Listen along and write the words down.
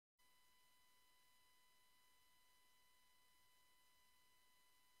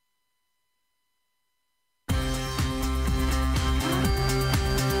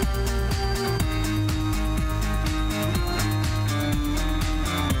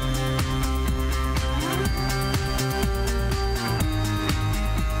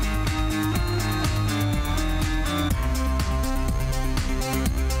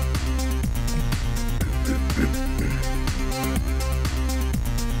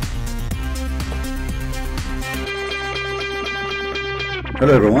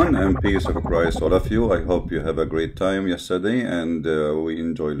Hello everyone, and peace of Christ all of you. I hope you have a great time yesterday, and we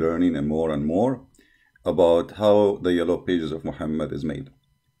enjoy learning and more about how the yellow pages of Muhammad is made.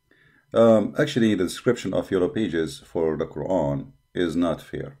 Actually, the description of yellow pages for the Quran is not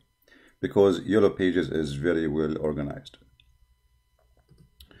fair, because yellow pages is very well organized.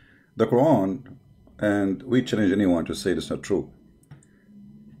 The Quran, and we challenge anyone to say this is not true.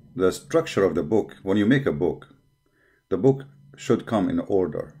 The structure of the book, when you make a book, the book should come in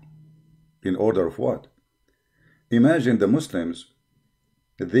order. In order of what? Imagine the Muslims,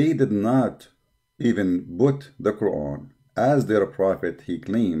 they did not even put the Quran as their prophet he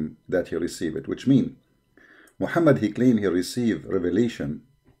claimed that he received it, which means Muhammad, he claimed he received revelation,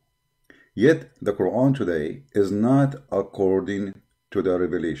 yet the Quran today is not according to the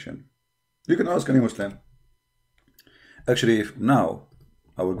revelation. You can ask any Muslim. Actually, if now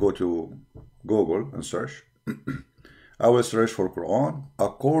I will go to Google and search, I will search for Quran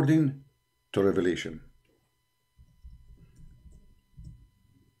according to revelation.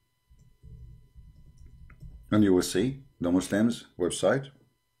 And you will see the Muslims website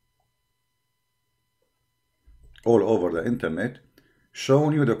all over the internet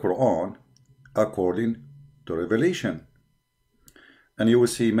showing you the Quran according to revelation. And you will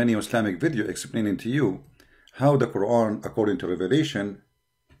see many Islamic videos explaining to you how the Quran according to revelation,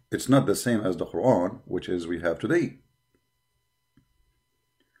 it's not the same as the Quran which is we have today.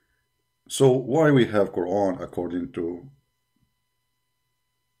 So why we have Quran according to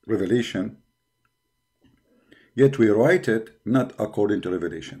revelation, yet we write it not according to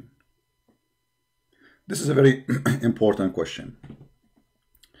revelation? This is a very important question,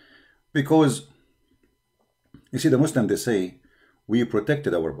 because you see, the Muslim, they say we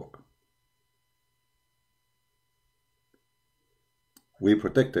protected our book. We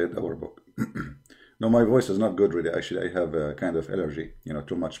protected our book. No, my voice is not good really. Actually, I have a kind of allergy,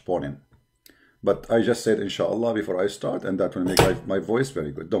 too much pollen. But I just said inshallah before I start, and that will make my voice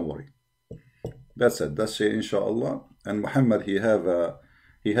very good. Don't worry. That's it. That's it, inshallah. And Muhammad, he have a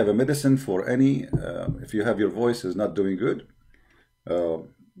medicine for any, if you have your voice is not doing good,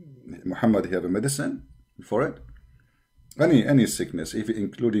 Muhammad, he have a medicine for it. Any sickness, if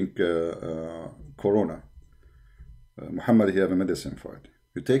including corona, Muhammad, he have a medicine for it.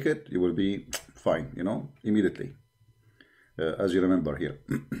 You take it, you will be fine, immediately, as you remember here.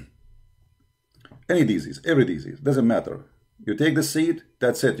 Any disease, every disease, doesn't matter. You take the seed,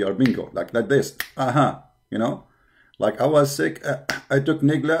 that's it, you are bingo, like this. Like I was sick, I took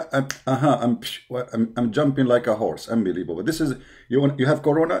Nigla, I'm jumping like a horse, unbelievable. This is, you have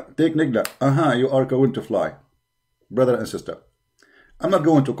corona, take Nigla, you are going to fly. Brother and sister, I'm not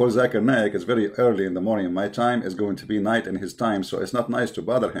going to call Zakir Naik, it's very early in the morning, my time is going to be night in his time, so it's not nice to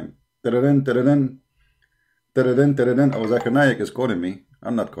bother him. Oh, Zakir Naik is calling me,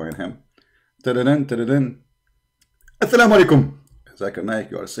 I'm not calling him. Assalamu alaikum. Zakir Naik,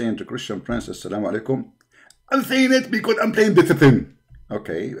 you are saying to Christian Prince, Assalamu alaikum. I'm saying it because I'm playing this thing.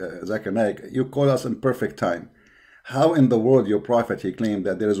 Okay, Zakir Naik, you call us in perfect time. How in the world your prophet, he claimed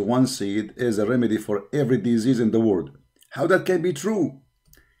that there is one seed is a remedy for every disease in the world? How that can be true?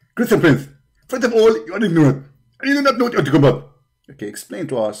 Christian Prince, first of all, you are ignorant. You do not know what you're talking about. Okay, explain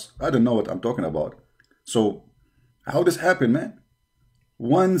to us. I don't know what I'm talking about. So, how this happen, man?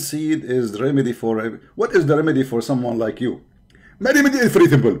 One seed is the remedy for... What is the remedy for someone like you? My remedy is very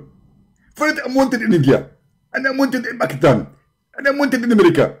simple. First, I'm wanted in India. And I'm wanted in Pakistan. And I'm wanted in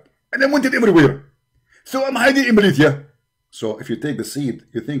America. And I'm wanted everywhere. So I'm hiding in Malaysia. So if you take the seed,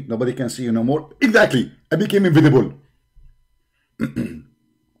 you think nobody can see you no more? Exactly. I became invisible.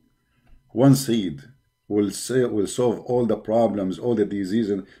 One seed will solve all the problems, all the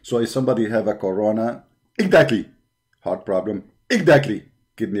diseases. So if somebody have a corona, exactly. Heart problem, exactly.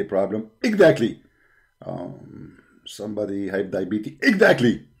 Kidney problem, exactly. Somebody have diabetes,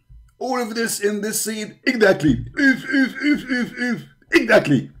 exactly. All of this in this seed, exactly.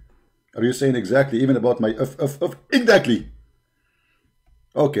 Exactly. Are you saying exactly even about my exactly?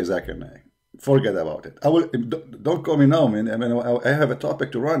 Okay, Zakir Naik, forget about it. Don't call me now, man. I mean, I have a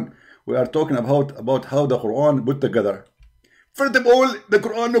topic to run. We are talking about how the Quran put together. First of all, the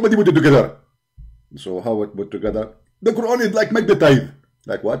Quran nobody put it together. So how it put together? The Quran is like magnetized.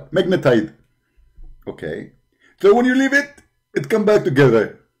 Like what? Magnetized. Okay. So when you leave it, it come back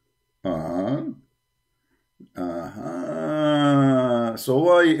together. So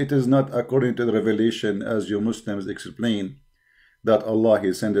why it is not according to the revelation, as you Muslims explain that Allah,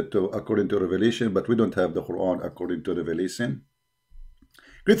 he sent it to according to revelation, but we don't have the Quran according to revelation?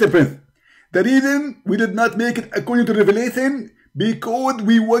 Christian Prince, the reason we did not make it according to revelation, because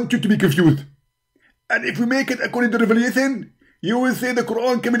we want you to be confused. And if we make it according to revelation, you will say the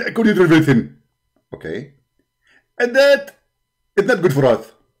Quran came in according to everything. Okay? And that is not good for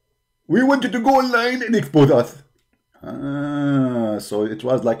us. We want you to go online and expose us. So it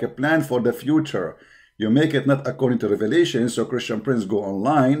was like a plan for the future. You make it not according to revelation, so Christian Prince go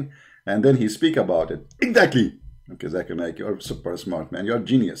online and then he speak about it. Exactly. Okay, Zakir Naik, you're super smart, man. You're a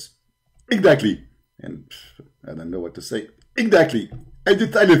genius. Exactly. And I don't know what to say. Exactly. I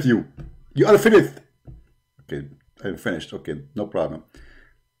decide with you. You are finished. Okay, I'm finished. Okay, no problem.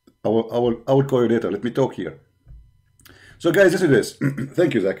 I will call you later. Let me talk here. So guys, this is this.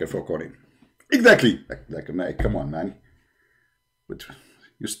 Thank you, Zakir, for calling. Exactly. Zakir Naik, come on, man. But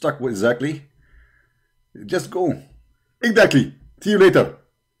you stuck with exactly? Just go. Exactly. See you later.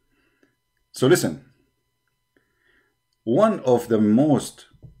 So listen. One of the most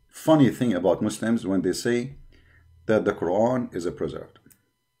funny thing about Muslims when they say that the Quran is preserved.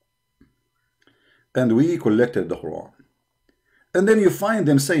 And we collected the Quran. And then you find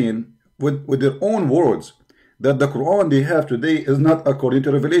them saying with their own words that the Quran they have today is not according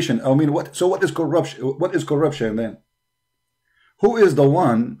to revelation. I mean, what? So what is corruption? What is corruption then? Who is the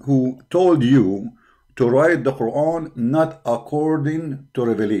one who told you to write the Quran not according to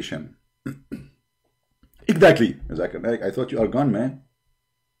revelation? Exactly. I thought you are gone, man.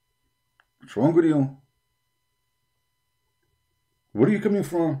 What's wrong with you? Where are you coming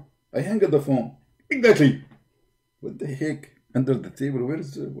from? I hang up the phone. Exactly. What the heck? Under the table. Where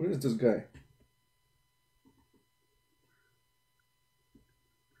is this guy?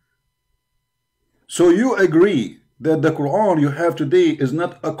 So you agree that the Quran you have today is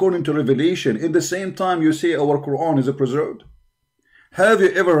not according to revelation. In the same time you say our Quran is preserved. Have you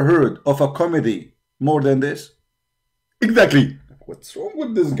ever heard of a comedy more than this? Exactly. What's wrong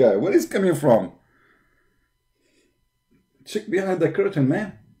with this guy? Where is he coming from? Check behind the curtain,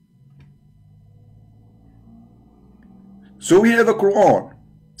 man. So we have a Quran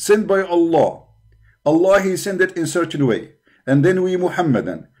sent by Allah. Allah, He sent it in certain way. And then we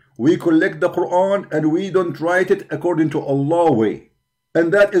Muhammadan, we collect the Quran and we don't write it according to Allah way.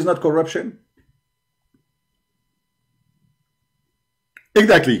 And that is not corruption?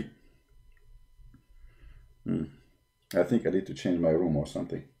 Exactly. I think I need to change my room or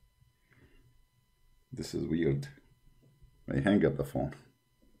something. This is weird. I hang up the phone.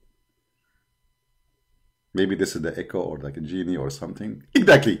 Maybe this is the echo or like a genie or something.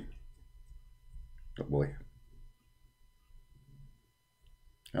 Exactly. Oh boy.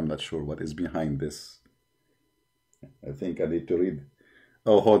 I'm not sure what is behind this. I think I need to read.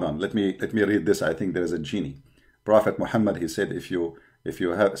 Oh, hold on. Let me read this. I think there is a genie. Prophet Muhammad, he said, if you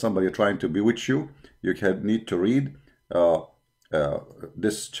have somebody trying to bewitch you, you need to read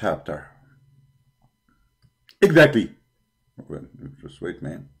this chapter. Exactly. Just wait,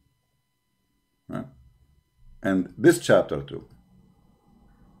 man. Huh? And this chapter too.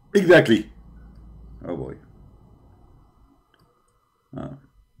 Exactly. Oh boy.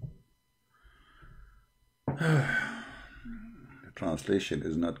 The translation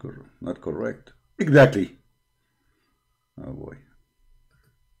is not correct. Exactly. Oh boy.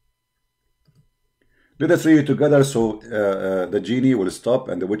 Let us read it together so the genie will stop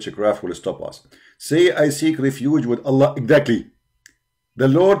and the witchcraft will stop us. Say, I seek refuge with Allah. Exactly. The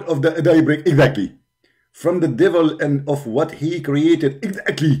Lord of the daybreak. Exactly. From the devil and of what he created.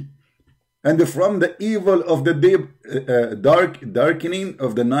 Exactly. And from the evil of the day, darkening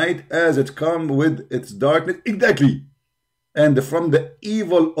of the night as it come with its darkness. Exactly. And from the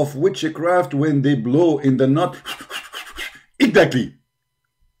evil of witchcraft when they blow in the knot. Exactly.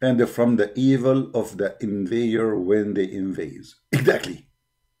 And from the evil of the invader when they invade. Exactly.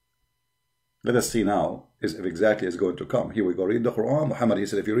 Let us see now if exactly is going to come. Here we go. Read the Quran. Muhammad, he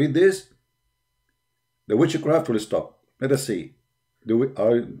said, if you read this, the witchcraft will stop. Let us see.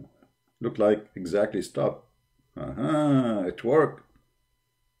 Look like exactly stop. It worked.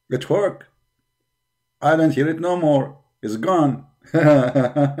 It worked. I don't hear it no more. It's gone.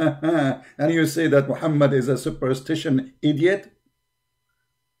 And you say that Muhammad is a superstition idiot?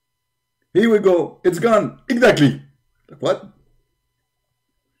 Here we go. It's gone. Exactly. What?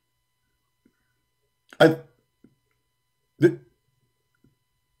 I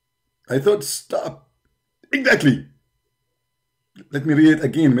thought stop. Exactly. Let me read it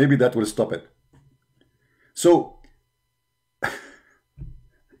again. Maybe that will stop it. So,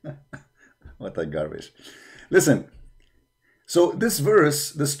 what a garbage. Listen. So this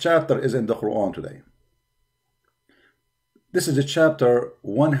verse, this chapter is in the Quran today. This is a chapter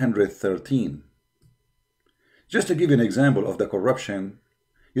 113. Just to give you an example of the corruption.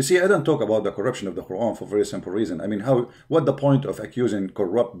 You see, I don't talk about the corruption of the Quran for a very simple reason. I mean, what the point of accusing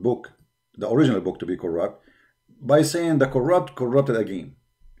corrupt book, the original book, to be corrupt? by saying the corrupt corrupted again.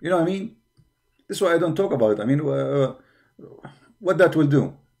 You know what I mean? This is why I don't talk about it. I mean, what that will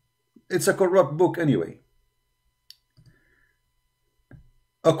do? It's a corrupt book anyway.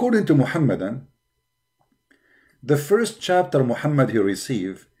 According to Muhammadan, the first chapter Muhammad he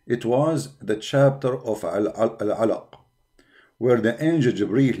received, it was the chapter of Al-Alaq, where the angel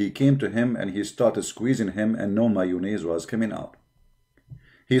Jibreel, he came to him and he started squeezing him and no mayonnaise was coming out.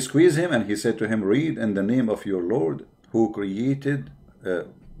 He squeezed him and he said to him, read in the name of your Lord who created,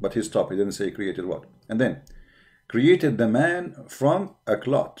 but he stopped, he didn't say created what. And then, created the man from a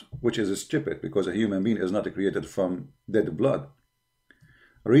clot, which is stupid because a human being is not created from dead blood.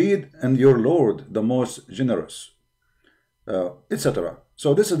 Read and your Lord, the most generous, etc.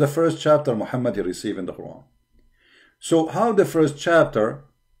 So this is the first chapter Muhammad he received in the Quran. So how the first chapter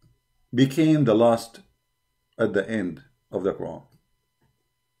became the last at the end of the Quran?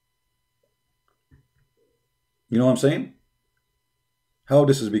 You know what I'm saying? How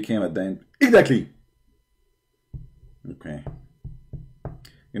this became at the end? Exactly. Okay.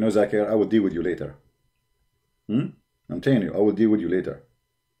 You know, Zakir, I will deal with you later. I'm telling you, I will deal with you later.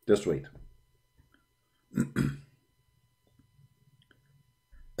 Just wait.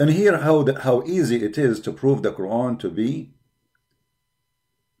 And here how easy it is to prove the Quran to be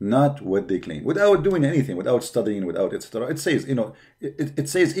not what they claim, without doing anything, without studying, without etc. It says, you know, it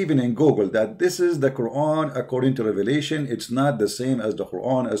says even in Google that this is the Quran according to revelation. It's not the same as the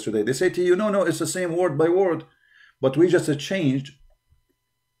Quran as today. They say to you, no, it's the same word by word, but we just changed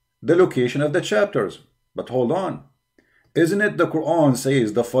the location of the chapters. But hold on. Isn't it the Quran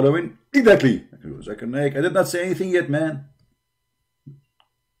says the following? Exactly. I did not say anything yet, man.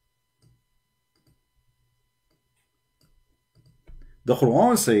 The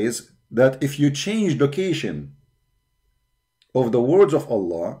Quran says that if you change location of the words of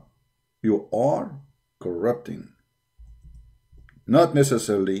Allah, you are corrupting, not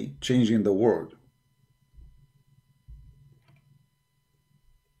necessarily changing the word.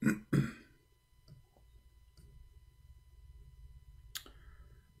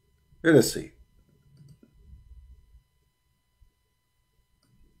 Let us see.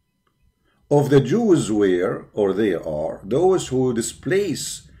 Of the Jews were, or they are, those who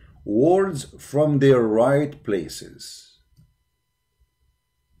displace words from their right places.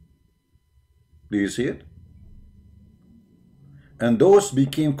 Do you see it? And those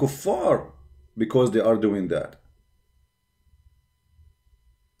became kuffar because they are doing that.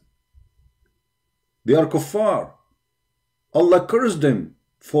 They are kuffar. Allah cursed them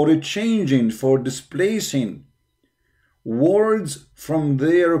for changing, for displacing words from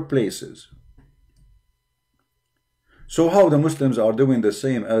their places. So how the Muslims are doing the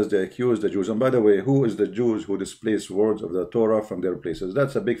same as they accuse the Jews? And by the way, who is the Jews who displace words of the Torah from their places?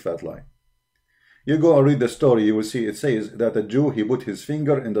 That's a big fat lie. You go and read the story, you will see it says that a Jew, he put his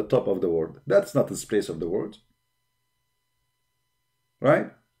finger in the top of the word. That's not the place of the words.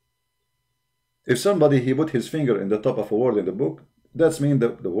 Right? If somebody, he put his finger in the top of a word in the book, that means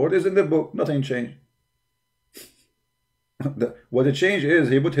the word is in the book, nothing changed. What the change is,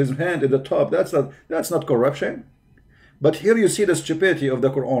 he put his hand in the top. That's not corruption. But here you see the stupidity of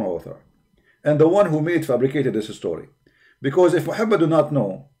the Quran author and the one who fabricated this story. Because if Muhammad do not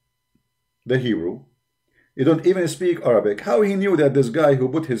know the Hebrew, he don't even speak Arabic, how he knew that this guy who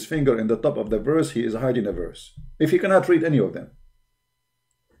put his finger in the top of the verse, he is hiding a verse, if he cannot read any of them?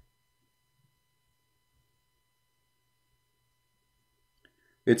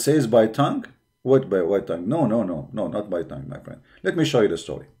 It says by tongue. What by what tongue? No, not by tongue, my friend. Let me show you the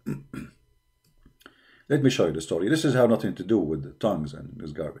story. Let me show you the story. This has nothing to do with the tongues and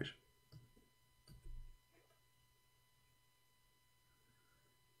this garbage.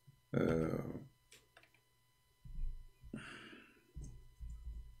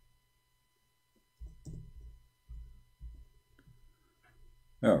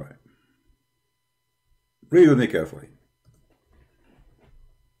 All right. Read with me carefully.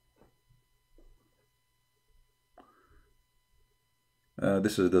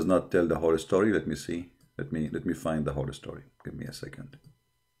 This does not tell the whole story. Let me see. Let me find the whole story. Give me a second.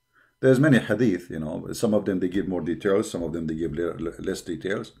 There's many hadith, you know. Some of them they give more details. Some of them they give less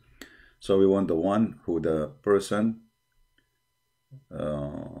details. So we want the one who the person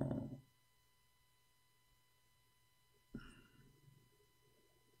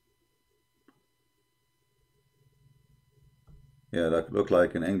yeah, that look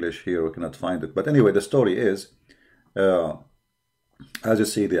like in English here. We cannot find it. But anyway, the story is, as you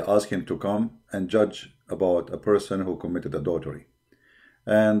see, they ask him to come and judge about a person who committed adultery.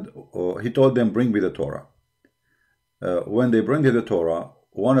 And he told them, bring me the Torah. When they bring the Torah,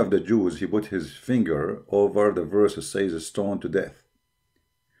 one of the Jews, he put his finger over the verse that says stoned to death.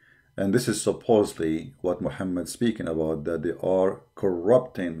 And this is supposedly what Muhammad speaking about, that they are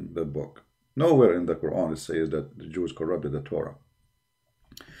corrupting the book. Nowhere in the Quran it says that the Jews corrupted the Torah.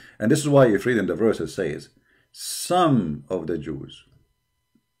 And this is why if reading the verse it says, some of the Jews,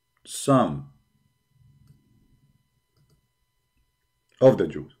 some of the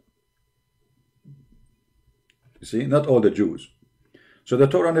Jews. You see, not all the Jews. So the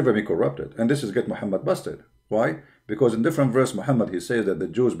Torah never be corrupted. And this is get Muhammad busted. Why? Because in different verse Muhammad he says that the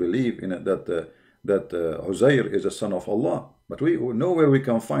Jews believe in it, that Uzair is a son of Allah. But we nowhere we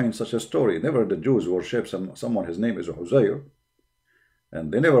can find such a story. Never the Jews worship someone, his name is Uzair.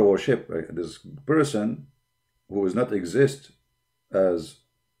 And they never worship this person who does not exist as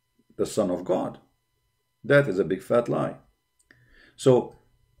the Son of God. That is a big fat lie. So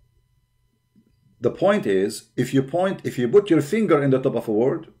the point is, if you put your finger in the top of a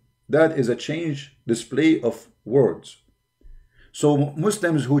word, that is a change display of words. So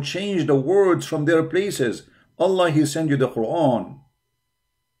Muslims who change the words from their places, Allah, He sent you the Quran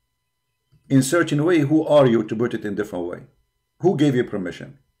in certain way. Who are you to put it in different way? Who gave you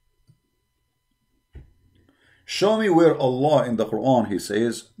permission? Show me where Allah in the Quran He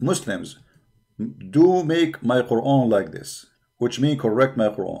says, Muslims, do make my Quran like this, which means correct my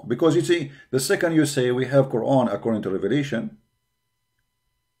Quran. Because you see, the second you say we have Quran according to Revelation,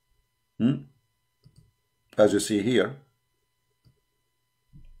 as you see here,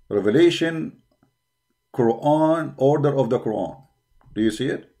 Revelation, Quran, order of the Quran. Do you see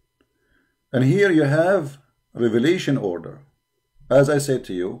it? And here you have Revelation order. As I said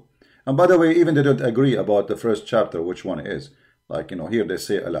to you, and by the way, even they don't agree about the first chapter, which one is. Like, you know, here they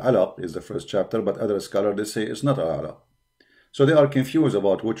say Al-Alaq is the first chapter, but other scholars, they say it's not Al-Alaq. So they are confused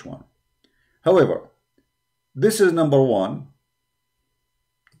about which one. However, this is number 1.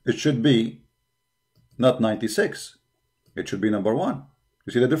 It should be not 96. It should be number 1.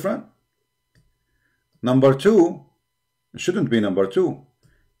 You see the difference? Number 2, it shouldn't be number 2.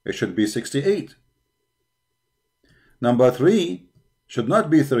 It should be 68. Number 3 should not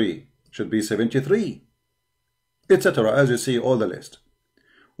be 3. Should be 73. Etc. As you see all the list.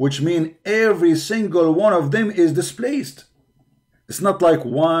 Which means every single one of them is displaced. It's not like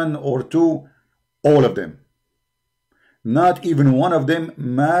 1 or 2, all of them. Not even one of them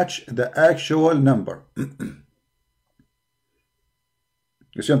match the actual number. You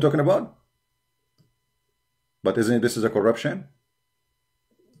see what I'm talking about? But isn't it, this is a corruption?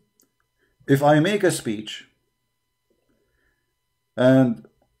 If I make a speech and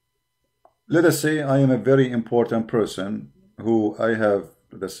let us say I am a very important person who I have,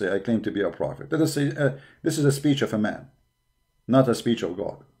 let's say I claim to be a prophet. Let us say this is a speech of a man, not a speech of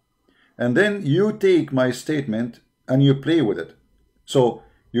God. And then you take my statement and you play with it. So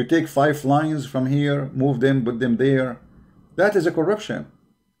you take 5 lines from here, move them, put them there. That is a corruption.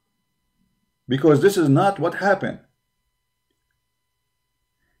 Because this is not what happened.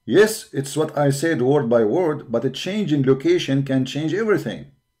 Yes, it's what I said word by word, but a change in location can change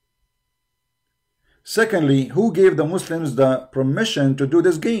everything. Secondly, who gave the Muslims the permission to do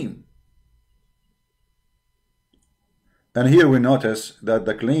this game? And here we notice that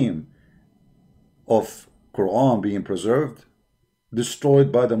the claim of Quran being preserved,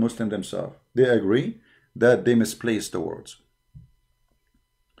 destroyed by the Muslims themselves. They agree that they misplaced the words.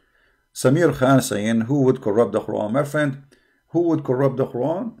 Samir Khan saying, who would corrupt the Quran? My friend, who would corrupt the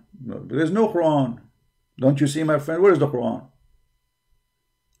Quran? No, there is no Quran. Don't you see, my friend? Where is the Quran?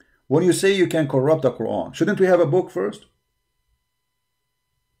 When you say you can corrupt the Quran, shouldn't we have a book first?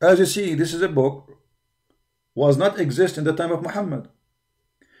 As you see, this is a book, was not exist in the time of Muhammad.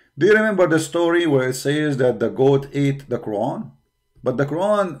 Do you remember the story where it says that the goat ate the Quran? But the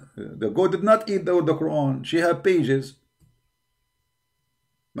Quran, the goat did not eat the Quran. She had pages.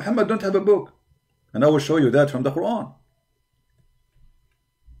 Muhammad don't have a book. And I will show you that from the Quran.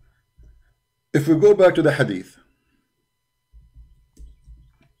 If we go back to the hadith,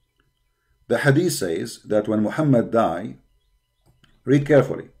 the hadith says that when Muhammad died, read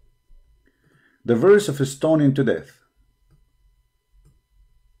carefully, the verse of stoning to death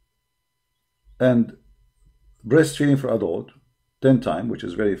and breastfeeding for adult 10 times, which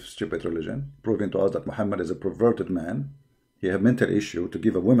is very stupid religion, proving to us that Muhammad is a perverted man. He have mental issue to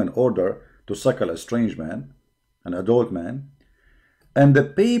give a woman order to suckle a strange man, an adult man. And the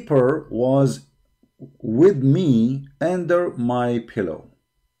paper was with me under my pillow.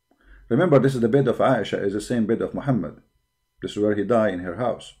 Remember, this is the bed of Aisha, is the same bed of Muhammad. This is where he died in her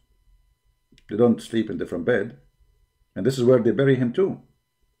house. They don't sleep in different bed. And this is where they bury him too.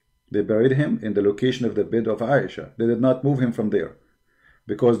 They buried him in the location of the bed of Aisha. They did not move him from there.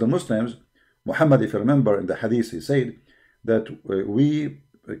 Because the Muslims, Muhammad, if you remember in the hadith, he said that we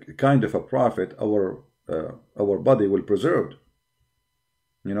kind of a prophet, our body will preserved,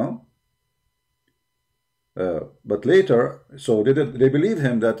 you know. But later, so they believe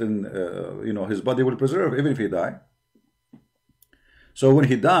him that in you know, his body will preserve even if he die. So when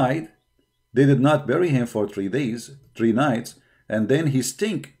he died, they did not bury him for 3 days, 3 nights, and then he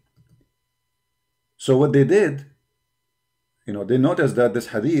stink. So what they did, you know, they noticed that this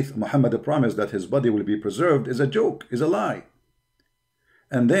hadith, Muhammad promised that his body will be preserved, is a joke, is a lie.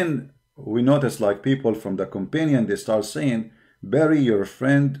 And then we notice, like, people from the companion, they start saying, bury your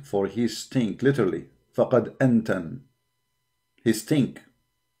friend for he stink, literally. فَقَدْ أَنْتَنْ. He stink.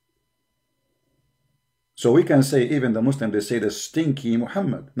 So we can say, even the Muslim, they say the stinky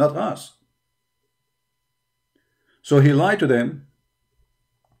Muhammad, not us. So he lied to them.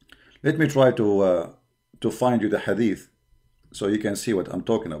 Let me try to find you the hadith so you can see what I'm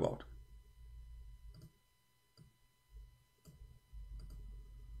talking about.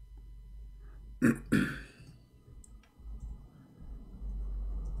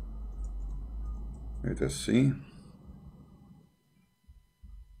 Let us see.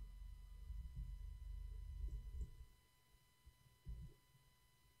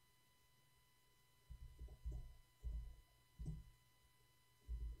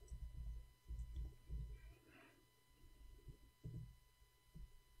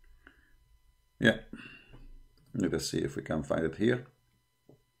 Yeah, let us see if we can find it here.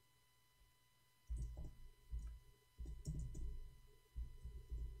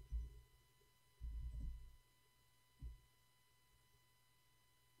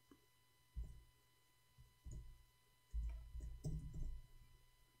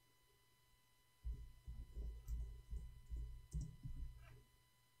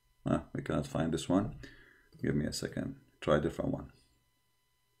 We cannot find this one. Give me a second. Try a different one.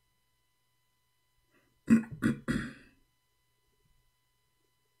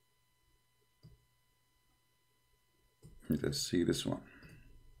 Let's see this one.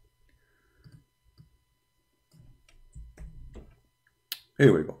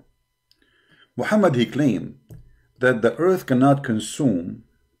 Here we go. Muhammad, he claimed that the earth cannot consume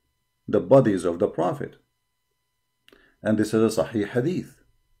the bodies of the Prophet. And this is a Sahih hadith.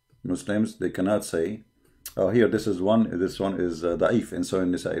 Muslims, they cannot say, oh, here, this is one is da'if, and so in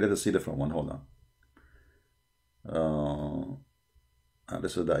Nisa. Let us see different one. Hold on.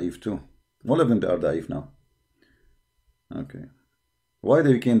 This is da'if too. All of them, they are da'if now. Okay. Why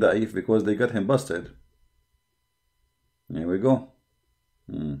they became da'if? Because they got him busted. Here we go.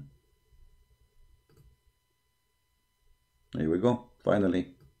 Here we go.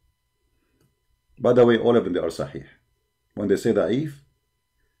 Finally. By the way, all of them, they are sahih. When they say da'if,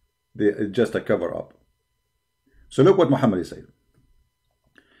 it's just a cover up. So look what Muhammad said.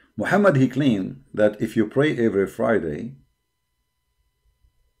 Muhammad, he claimed that if you pray every Friday,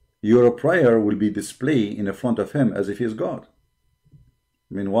 your prayer will be displayed in front of him as if he is God.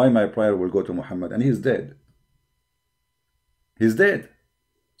 I mean, why my prayer will go to Muhammad? And he's dead. He's dead.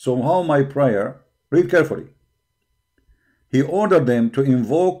 So how my prayer? Read carefully. He ordered them to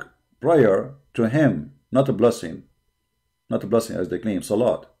invoke prayer to him, not a blessing. Not a blessing as they claim,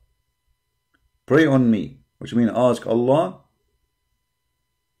 salat. Pray on me, which means ask Allah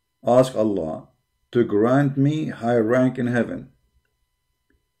to grant me high rank in heaven.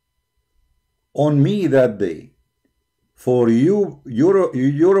 On me that day, for you,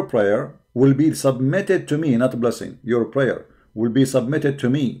 your prayer will be submitted to me, not a blessing. Your prayer will be submitted to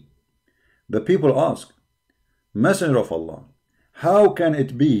me. The people ask, Messenger of Allah, how can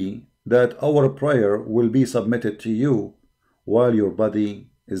it be that our prayer will be submitted to you while your body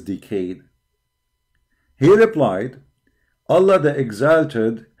is decayed? He replied, Allah the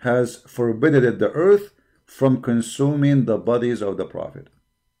Exalted has forbidden the earth from consuming the bodies of the Prophet.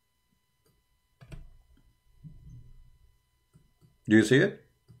 Do you see it?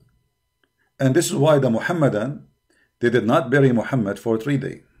 And this is why the Muhammadan, they did not bury Muhammad for 3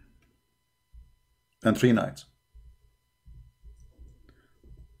 days and 3 nights.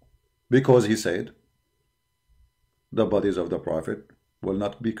 Because he said, the bodies of the Prophet will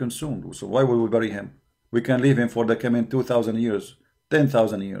not be consumed. So why will we bury him? We can leave him for the coming 2,000 years,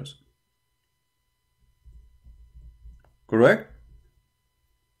 10,000 years. Correct?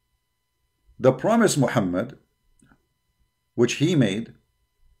 The promise Muhammad, which he made,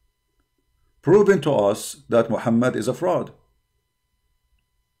 proving to us that Muhammad is a fraud.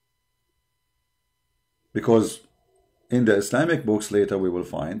 Because in the Islamic books later we will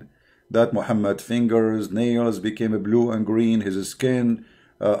find that Muhammad's fingers, nails became blue and green, his skin,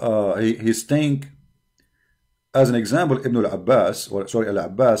 he stink. As an example, Ibn al-Abbas, or sorry,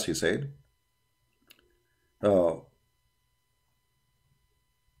 al-Abbas, he said,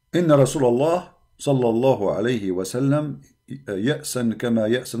 إن رسول الله صلى الله عليه وسلم يأسن كما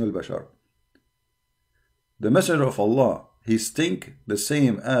يأسن البشر. The messenger of Allah, he stink the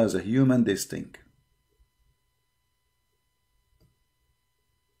same as a human they stink.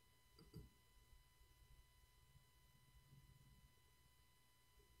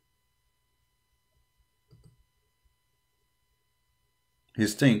 He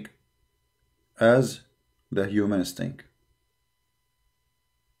stink as the human stink.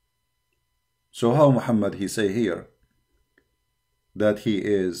 So how Muhammad he say here that he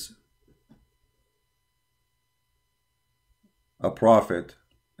is a prophet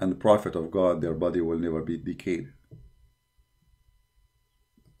and the prophet of God, their body will never be decayed?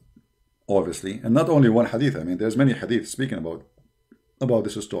 Obviously, and not only one hadith. I mean, there's many hadiths speaking about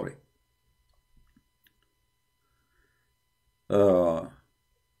this story.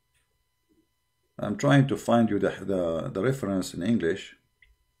 I'm trying to find you the reference in English.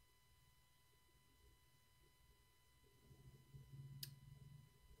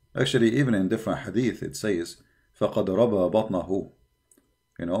 Actually, even in different hadith, it says, فَقَدْ رَبَى بَطْنَهُ.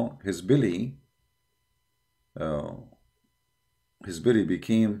 You know, his belly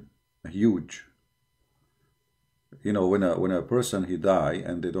became huge. You know, when a person he die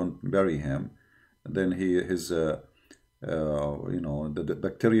and they don't bury him, then his you know, the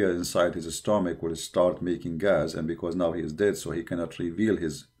bacteria inside his stomach will start making gas, and because now he is dead, so he cannot reveal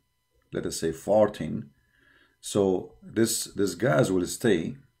his, let us say, farting. So this gas will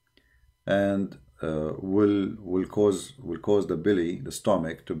stay and will cause the belly, the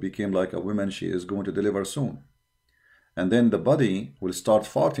stomach, to become like a woman she is going to deliver soon. And then the body will start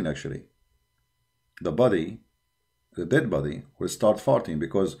farting. Actually, the dead body will start farting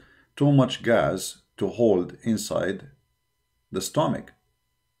because too much gas to hold inside the stomach.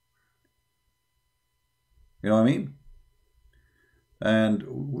 You know what I mean? And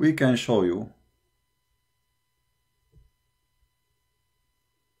we can show you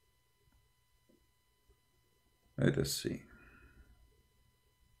let us see.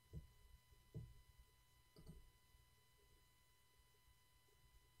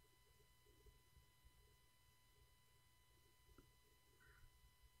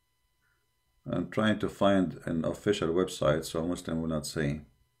 I'm trying to find an official website so Muslim will not say.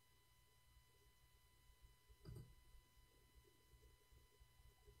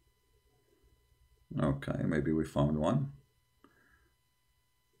 Okay, maybe we found one.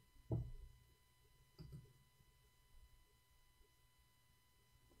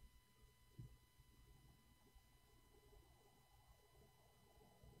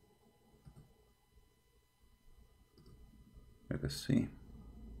 Let us see.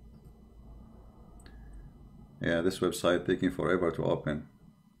 Yeah, this website taking forever to open.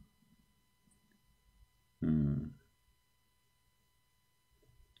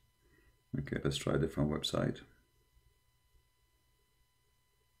 Okay, let's try a different website.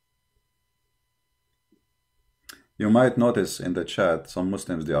 You might notice in the chat some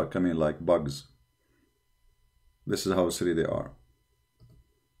Muslims, they are coming like bugs. This is how silly they are.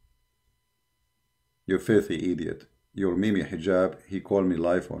 You filthy idiot. Your Mimi hijab, he called me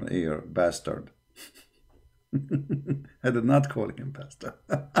live on air, bastard. I did not call him pastor.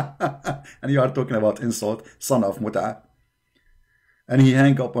 And you are talking about insult, son of muta. And he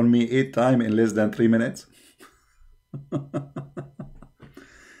hung up on me 8 times in less than 3 minutes.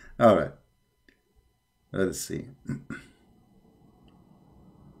 All right. Let's see.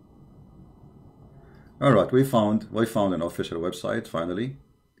 All right, we found an official website finally.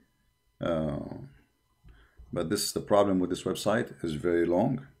 But this is the problem with this website, it's very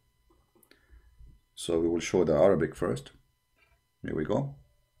long. So we will show the Arabic first. Here we go.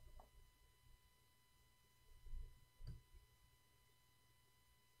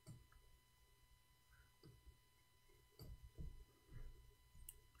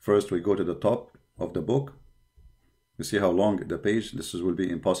 First we go to the top of the book. You see how long the page, will be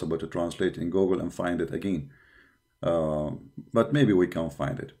impossible to translate in Google and find it again. But maybe we can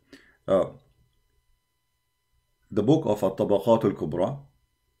find it. The book of At-Tabaqat al-Kubra.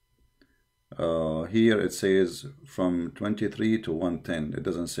 Here it says from 23 to 110. It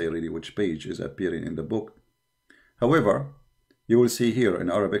doesn't say really which page is appearing in the book. However, you will see here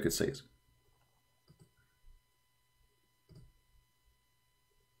in Arabic it says,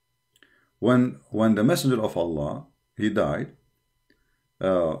 when the Messenger of Allah, he died,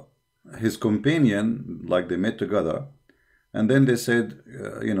 his companion, like they met together, and then they said,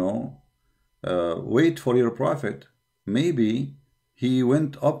 wait for your prophet. Maybe he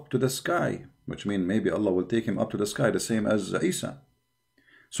went up to the sky. which means maybe Allah will take him up to the sky, the same as Isa.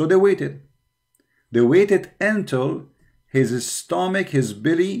 So they waited. They waited until his stomach, his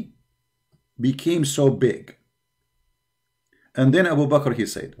belly became so big. And then Abu Bakr, he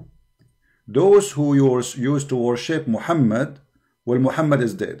said, those who used to worship Muhammad, well, Muhammad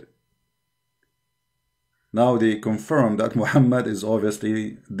is dead. Now they confirm that Muhammad is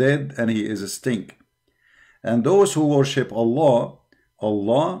obviously dead and he is a stink. And those who worship Allah,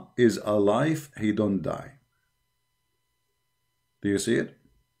 Allah is alive, he don't die. Do you see it?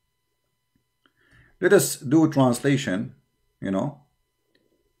 Let us do translation,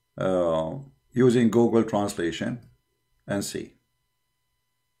 using Google Translation and see.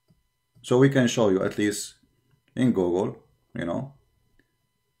 So we can show you at least in Google,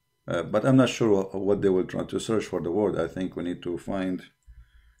 but I'm not sure what they will try to search for the word. I think we need to find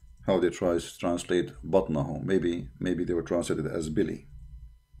how they try to translate batnahu. Maybe they will translate it as Billy.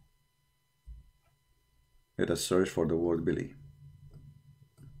 Let us search for the word Billy.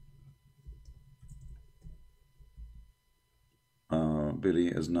 Billy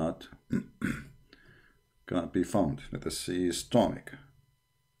is not cannot be found. Let us see stomach.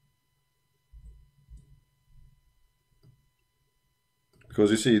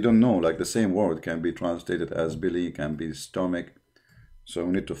 Because you see, you don't know, like the same word can be translated as Billy, can be stomach. So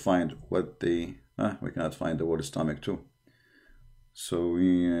we need to find what they, we cannot find the word stomach too. So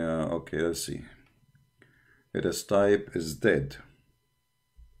we, okay, let's see. Let us type is dead.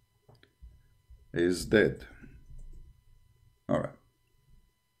 Is dead. All right.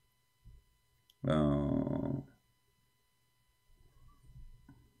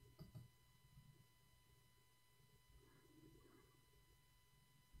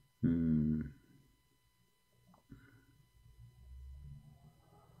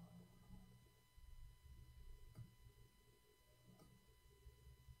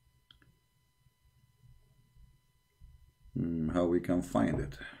 How we can find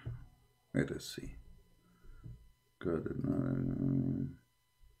it? Let us see. Good.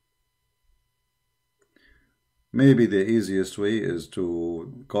 Maybe the easiest way is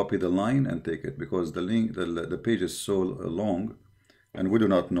to copy the line and take it, because the link, the page is so long, and we do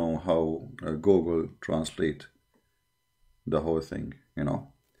not know how Google translate the whole thing. Here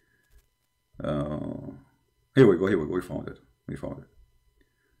we go. Here we go. We found it. We found it.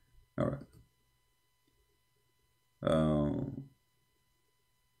 All right.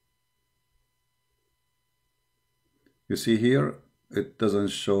 You see here, it doesn't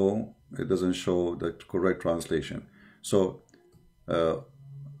show the correct translation. So the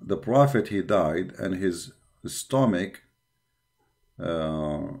prophet, he died, and his stomach,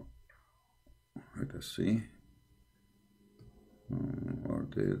 let us see, or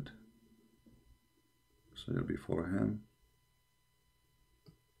did say before him.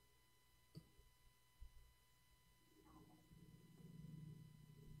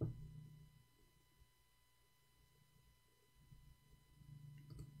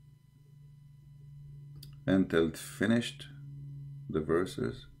 Until it finished the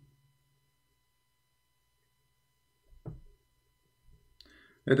verses.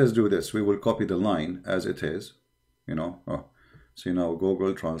 Let us do this. We will copy the line as it is. See now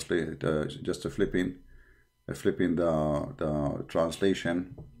Google translate just flipping the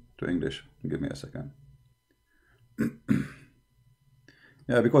translation to English. Give me a second.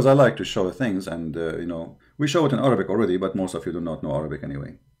 Yeah, because I like to show things, and we show it in Arabic already, but most of you do not know Arabic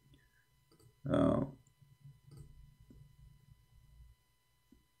anyway.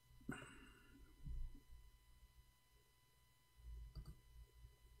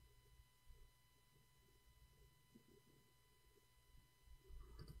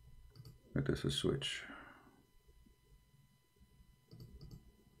 Let us switch.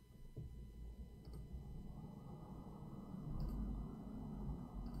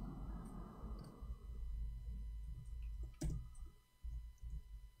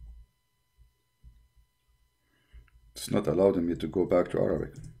 It's not allowing me to go back to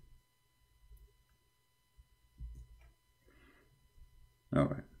Arabic. All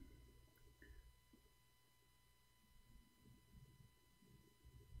right.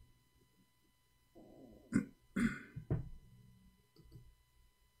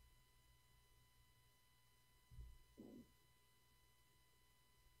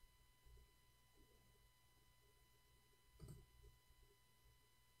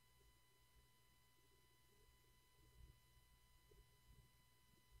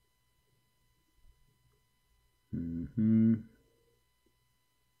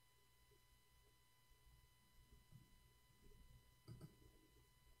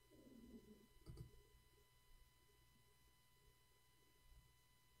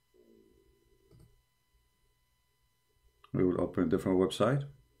 We will open a different website.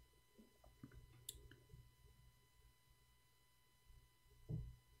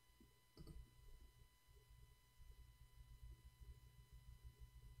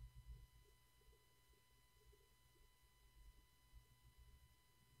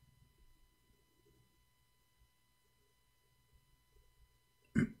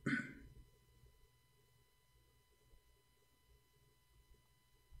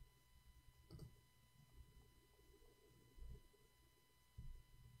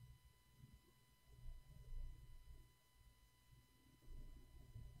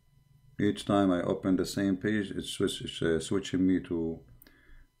 Each time I open the same page, it's switching me to,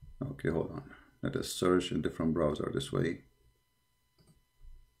 okay, hold on. Let us search in different browser. This way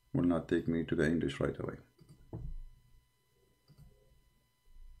will not take me to the English right away.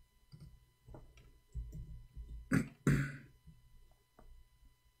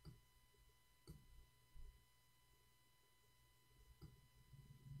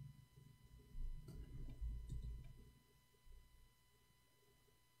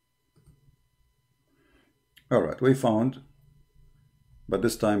 All right, we found, but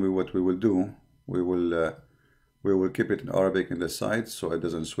this time what we will do, we will keep it in Arabic in the site so it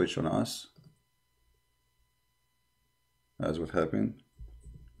doesn't switch on us, as what happened.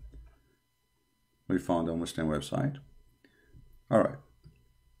 We found a Muslim website. All right,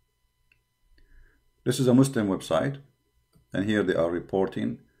 this is a Muslim website, and here they are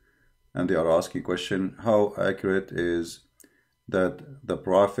reporting, and they are asking question: how accurate is that the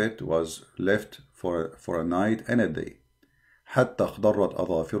Prophet was left for a night and a day, حتى اخضرت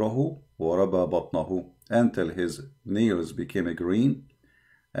أظافره وربى بطنه, until his nails became green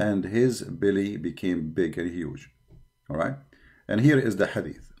and his belly became big and huge. All right, and here is the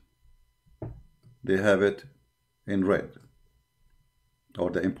hadith. They have it in red,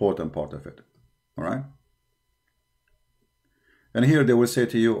 or the important part of it. All right, and here they will say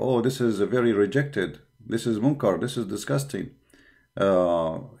to you, oh, this is very rejected, this is munkar, this is disgusting.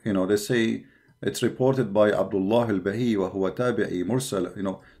 You know, they say it's reported by Abdullah al-Bahi wa huwa tabi'i mursal, you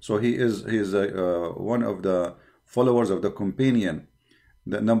know, so he is one of the followers of the companion.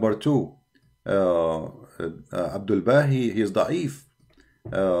 The number two, Abdul Bahi, he is da'if.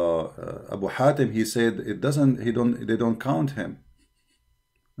 Abu Hatim, he said it doesn't, they don't count him.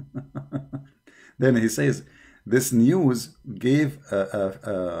 Then he says this news gave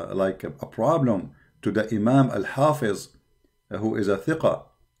like a problem to the Imam al-Hafiz, who is a thiqa,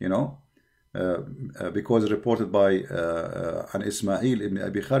 you know, because reported by an Ismail ibn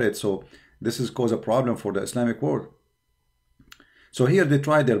Abi Khalid. So this has caused a problem for the Islamic world. So here they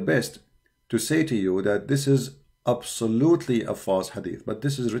try their best to say to you that this is absolutely a false hadith, but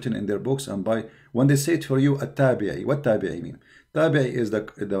this is written in their books. And by when they say to you a tabi'i, what tabi'i mean? Tabi'i is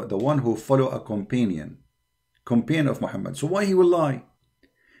the one who follow a companion of Muhammad. So why he will lie,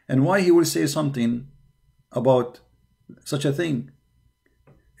 and why he will say something about such a thing?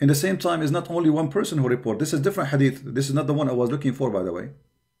 In the same time, is not only one person who report. This is different hadith. This is not the one I was looking for, by the way.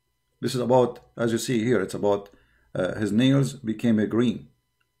 This is about, as you see here, it's about his nails became a green.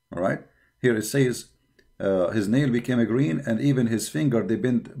 All right, here it says his nail became a green, and even his finger, they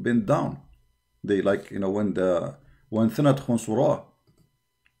bent down. They, like, you know, when thinat khunsura.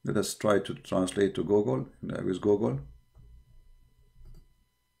 Let us try to translate to Google. With Google.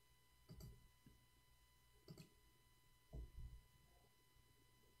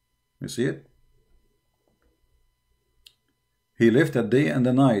 You see it? He lived a day and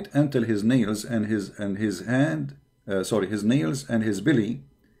a night until his nails and his nails and his belly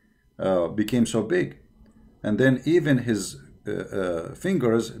became so big, and then even his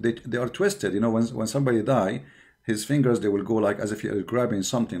fingers, they are twisted. You know, when somebody die, his fingers, they will go like as if you're grabbing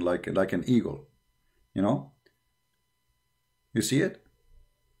something, like an eagle. You know? You see it?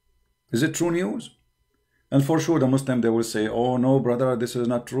 Is it true news? And for sure, the Muslim, they will say, oh, no, brother, this is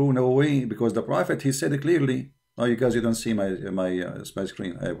not true. No way. Because the Prophet, he said it clearly. Oh, you guys, you don't see my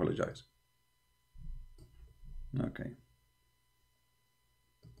screen. I apologize. Okay.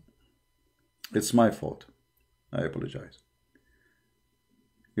 It's my fault. I apologize.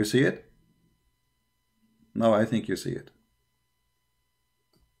 You see it? Now I think you see it.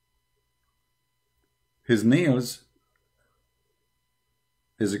 His nails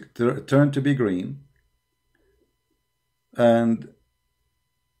is turned to be green, and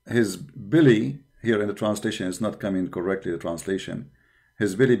his belly, here in the translation, is not coming correctly, the translation.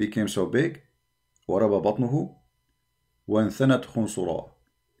 His belly became so big, وَرَبَ بَطْنُهُ وَانْثَنَتْ خُنْصُرًا,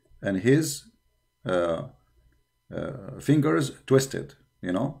 and his fingers twisted,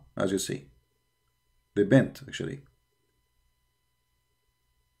 you know, as you see. They bent, actually.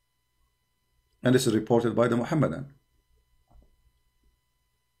 And this is reported by the Muhammadan.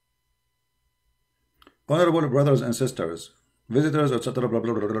 Honorable brothers and sisters, visitors, etc. Blah,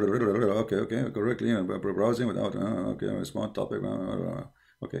 blah, blah, blah, blah, blah, blah, okay, correctly, browsing without, okay, respond topic,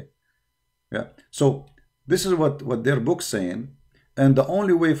 okay, yeah. So this is what their book's saying, and the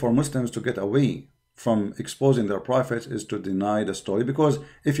only way for Muslims to get away from exposing their prophets is to deny the story, because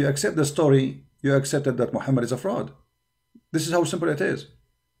if you accept the story, you accepted that Muhammad is a fraud. This is how simple it is.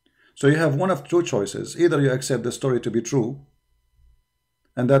 So you have one of two choices. Either you accept the story to be true,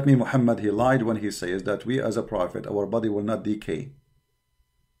 and that means Muhammad, he lied when he says that we as a prophet, our body will not decay,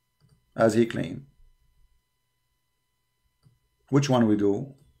 as he claimed. Which one we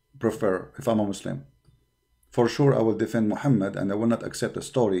do prefer if I'm a Muslim? For sure I will defend Muhammad, and I will not accept a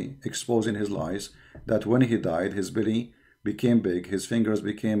story exposing his lies, that when he died, his belly became big, his fingers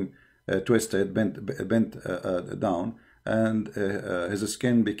became twisted, bent down, and his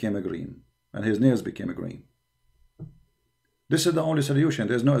skin became a green, and his nails became a green. This is the only solution.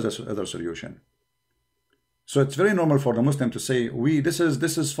 There's no other solution. So it's very normal for the Muslim to say, this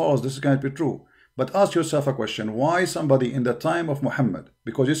is false, this can't be true. But ask yourself a question, why somebody in the time of Muhammad?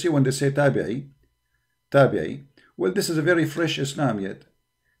 Because you see, when they say tabi'i, well, this is a very fresh Islam yet.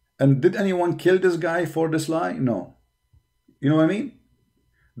 And did anyone kill this guy for this lie? No. You know what I mean?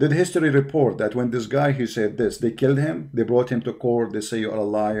 Did history report that when this guy, he said this, they killed him, they brought him to court, they say you are a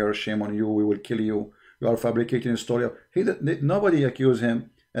liar, shame on you, we will kill you, you are fabricating a story. Nobody accused him,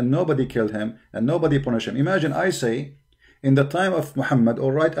 and nobody killed him, and nobody punished him. Imagine I say, in the time of Muhammad,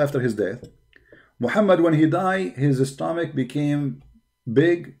 or right after his death, Muhammad, when he died, his stomach became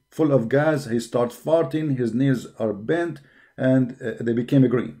big, full of gas, he started farting, his nails are bent, and they became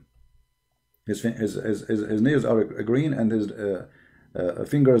green. His nails are green, and his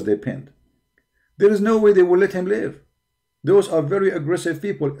fingers, they pinned. There is no way they will let him live. Those are very aggressive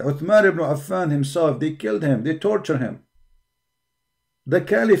people. Uthman ibn Affan himself, they killed him, they tortured him. The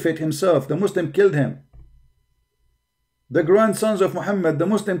Caliphate himself, the Muslim, killed him. The grandsons of Muhammad, the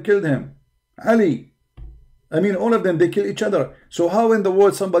Muslim, killed him. Ali, I mean, all of them, they kill each other. So how in the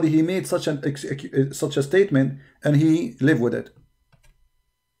world somebody, he made such a statement and he lived with it?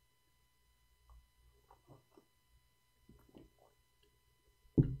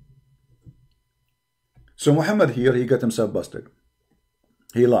 So Muhammad here, he got himself busted.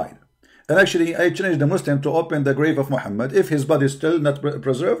 He lied. And actually, I challenge the Muslim to open the grave of Muhammad. If his body is still not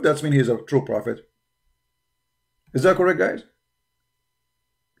preserved, that means he's a true prophet. Is that correct, guys?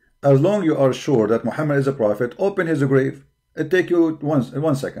 As long as you are sure that Muhammad is a prophet, open his grave. It take you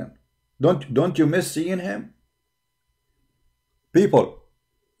one second. Don't you miss seeing him? People,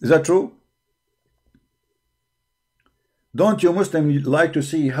 is that true? Don't you Muslims like to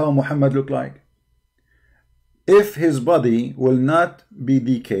see how Muhammad looked like? If his body will not be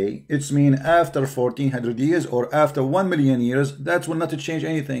decay, it's mean after 1400 years or after 1 million years, that will not change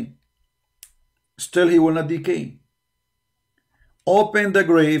anything. Still he will not decay. Open the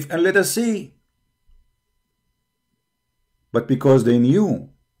grave and let us see. But because they knew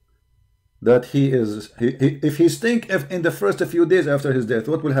that if he stink in the first few days after his death,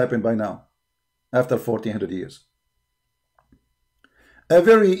 what will happen by now? After 1400 years. A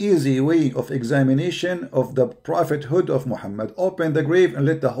very easy way of examination of the prophethood of Muhammad. Open the grave and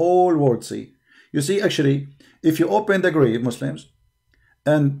let the whole world see. You see, actually, if you open the grave, Muslims,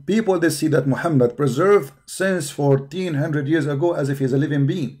 and people, they see that Muhammad preserved since 1400 years ago as if he's a living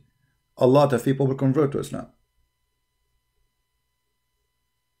being, a lot of people will convert to Islam.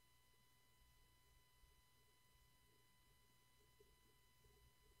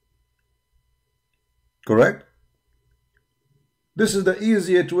 Correct? This is the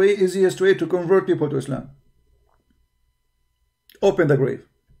easiest way to convert people to Islam. Open the grave.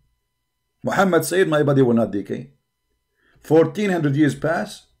 Muhammad said, my body will not decay. 1400 years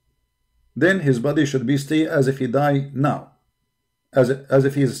pass, then his body should be stay as if he died now, as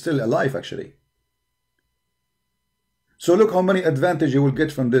if he is still alive actually. So look how many advantages you will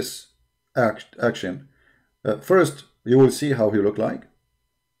get from this action. First, you will see how he looked like.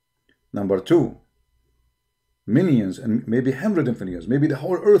 Number two, millions and maybe hundreds of years, maybe the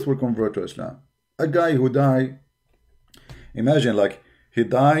whole earth will convert to Islam. A guy who died, imagine like he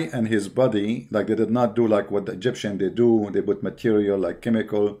died and his body, like they did not do like what the Egyptian they do, they put material like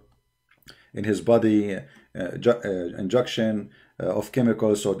chemical in his body, injection of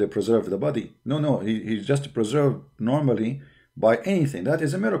chemicals, so they preserve the body. No, he just preserved normally by anything. That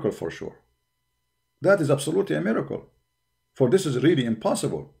is a miracle for sure. That is absolutely a miracle. For this is really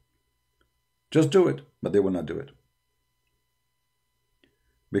impossible. Just do it, but they will not do it.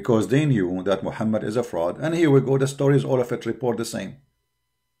 Because they knew that Muhammad is a fraud. And here we go, the stories, all of it report the same.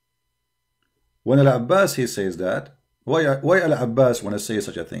 When Al-Abbas, he says that, why Al-Abbas want to say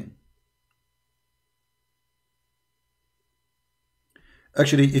such a thing?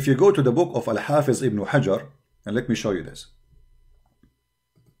 Actually, if you go to the book of Al-Hafiz Ibn Hajar, and let me show you this.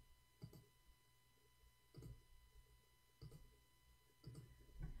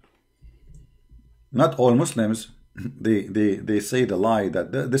 Not all Muslims, they say the lie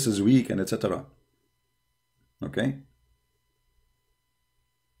that this is weak and etc. Okay?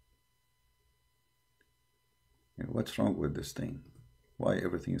 What's wrong with this thing? Why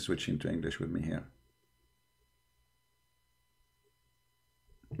everything is switching to English with me here?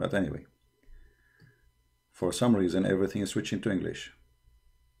 But anyway, for some reason everything is switching to English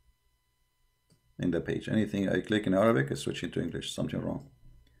in the page. Anything I click in Arabic is switching to English. Something wrong.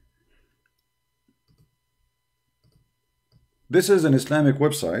 This is an Islamic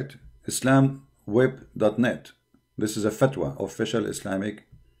website, islamweb.net. This is a fatwa, official Islamic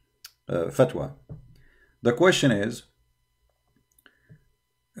fatwa. The question is,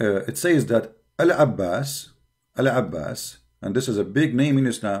 it says that Al-Abbas, and this is a big name in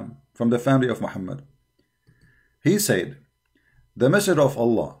Islam, from the family of Muhammad, he said, the Messenger of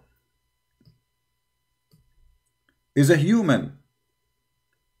Allah is a human.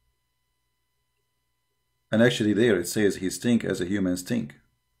 And actually there it says he stink as a human stink.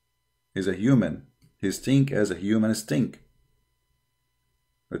 He's a human. He stink as a human stink.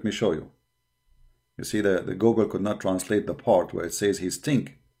 Let me show you. You see the Google could not translate the part where it says he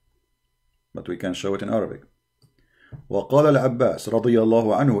stink. But we can show it in Arabic. وقال العباس رضي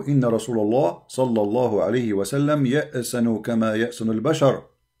الله عنه إن رسول الله صلى الله عليه وسلم يأسن كما يأسن البشر.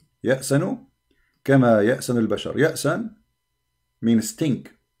 يأسن كما يأسن البشر. يأسن means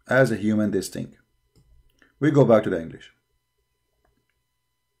stink. As a human they stink. We go back to the English.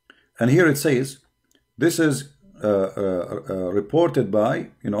 And here it says, this is reported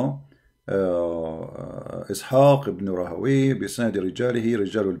by, Ishaq ibn Rahawi, بسند رجاله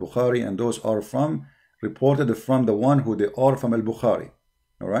رجال البخاري, and those are reported from the one who they are from al-Bukhari.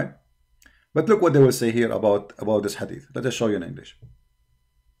 Alright? But look what they will say here about this hadith. Let us show you in English.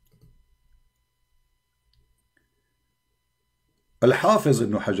 Al-Hafiz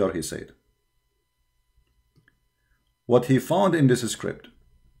ibn Hajar, he said, what he found in this script,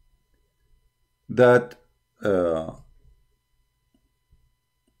 that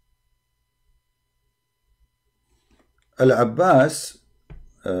Al-Abbas,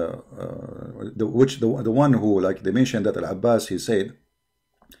 the one who, like they mentioned that Al-Abbas, he said,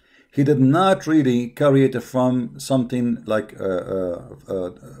 he did not really carry it from something like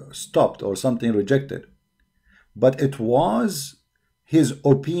stopped or something rejected, but it was his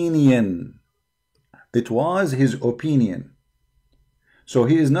opinion. It was his opinion. So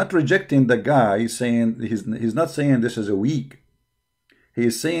he is not rejecting the guy, saying he's not saying this is a weak. He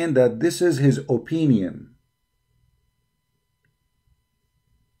is saying that this is his opinion.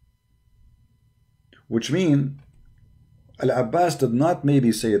 Which means Al-Abbas did not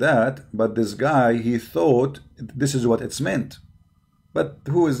maybe say that, but this guy, he thought this is what it's meant. But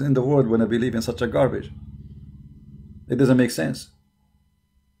who is in the world when I believe in such a garbage? It doesn't make sense.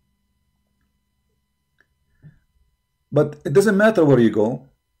 But it doesn't matter where you go.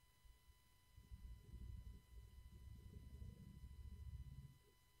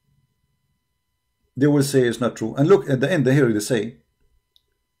 They will say it's not true. And look at the end, here they say,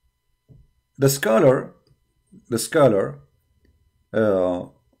 the scholar, they said,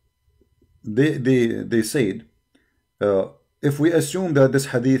 if we assume that this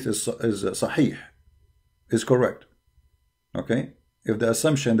hadith is sahih, is correct, okay? If the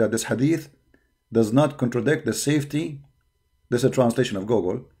assumption that this hadith does not contradict the safety, this is a translation of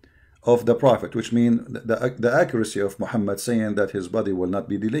Google, of the Prophet, which means the accuracy of Muhammad saying that his body will not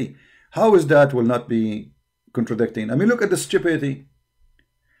be delayed. How is that will not be contradicting? I mean, look at the stupidity.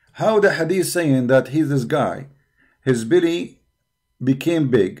 How the hadith saying that he's this guy, his belly became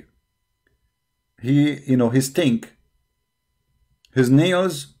big, he stink, his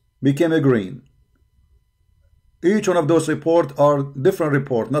nails became a green. Each one of those reports are different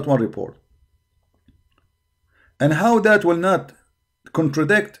report, not one report. And how that will not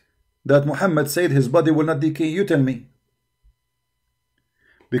contradict that Muhammad said his body will not decay? You tell me.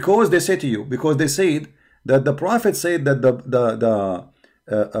 Because they say to you, because they said that the Prophet said that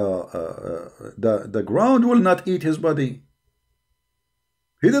the ground will not eat his body.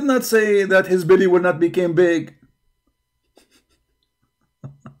 He did not say that his belly will not become big.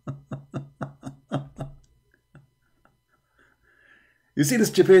 You see the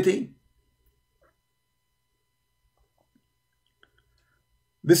stupidity?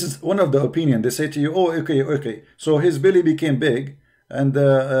 This is one of the opinion. They say to you, oh, okay. So his belly became big, and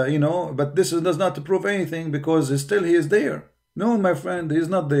but this does not prove anything because still he is there. No, my friend, he is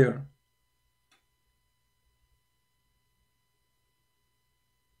not there.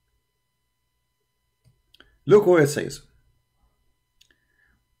 Look what it says.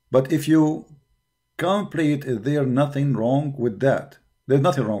 But if you complete, is there nothing wrong with that? There's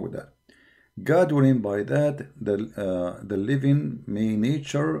nothing wrong with that. God will mean by that the living may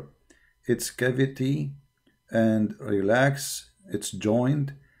nature its cavity and relax its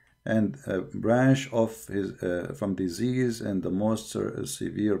joint and branch off his from disease, and the most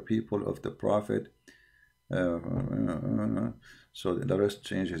severe people of the prophet. So the rest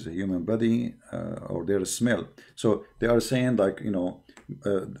changes the human body or their smell. So they are saying, like, you know,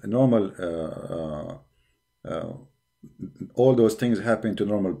 normal all those things happen to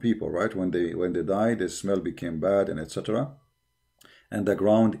normal people, right? When they die, the smell became bad, and etc. And the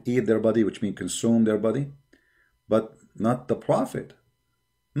ground eat their body, which means consume their body. But not the prophet.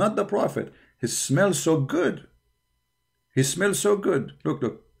 Not the prophet. He smells so good. He smells so good. Look,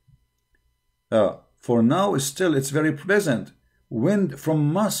 look. For now, still, it's very pleasant. Wind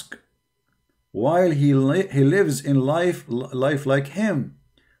from musk, while he lives in life like him.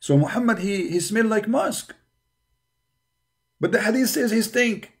 So Muhammad, he smelled like musk. But the hadith says he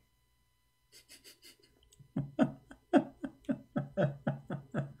stink.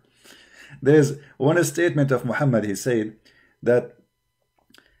 There's one statement of Muhammad. He said that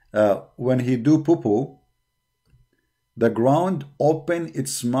when he do poo-poo, the ground open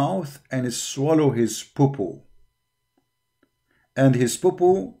its mouth and swallow his poo-poo. And his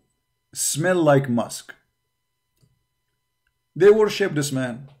poo-poo smell like musk. They worship this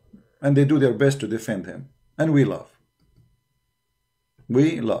man, and they do their best to defend him. And we love.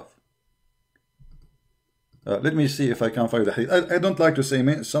 We love. Let me see if I can find the hadith. I don't like to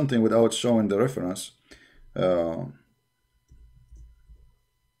say something without showing the reference.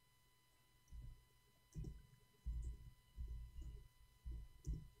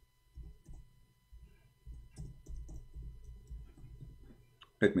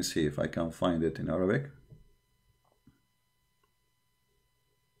 Let me see if I can find it in Arabic.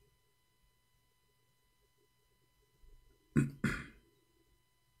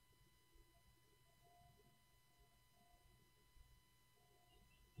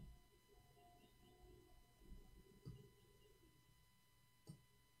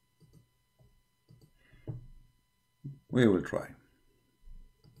 We will try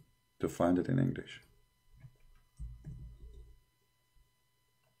to find it in English.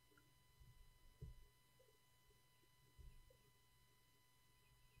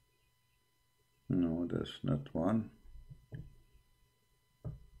 No, that's not one.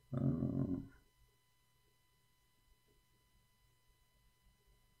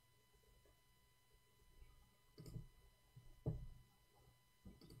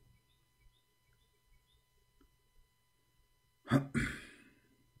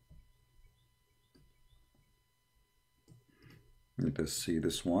 Let us see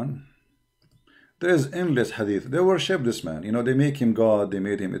this one. There is endless hadith. They worship this man. You know, they make him God, they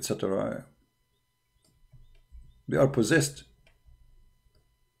made him, etc. They are possessed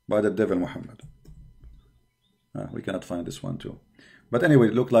by the devil Muhammad. We cannot find this one too. But anyway,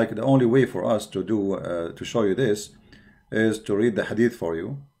 it looked like the only way for us to do to show you this is to read the hadith for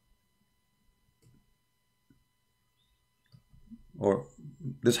you. Or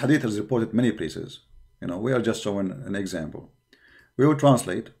this hadith is reported many places. You know, we are just showing an example. We will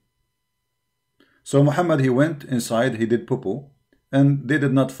translate. So Muhammad, he went inside, he did poo-poo, and they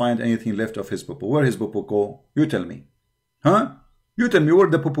did not find anything left of his poo-poo. Where his poo-poo go? You tell me. Huh? You tell me where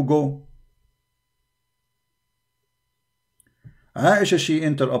the poo-poo go? Aisha, she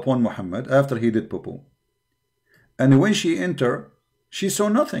entered upon Muhammad after he did poo-poo. And when she entered, she saw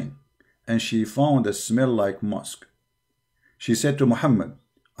nothing, and she found a smell like musk. She said to Muhammad,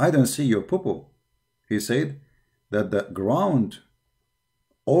 I don't see your poo-poo. He said that the ground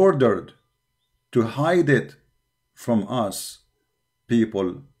ordered to hide it from us,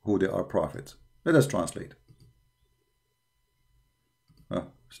 people who they are prophets. Let us translate. Oh,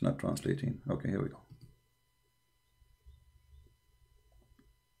 it's not translating. Okay, here we go.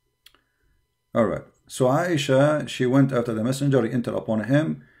 All right. So Aisha, she went after the messenger, he entered upon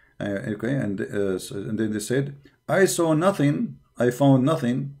him. Okay, and then they said, I saw nothing, I found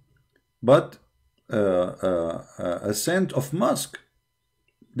nothing but a scent of musk.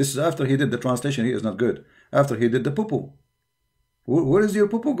 This is after he did the translation. He is not good. After he did the poo-poo. Where is your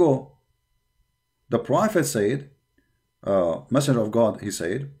poo-poo go? The prophet said, messenger of God, he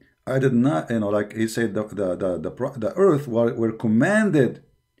said, I did not, you know, like he said, the earth were commanded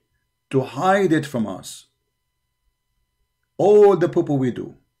to hide it from us. All the poo-poo we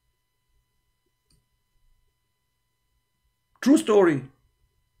do. True story.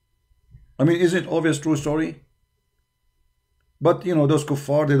 I mean, isn't it obvious true story? But, you know, those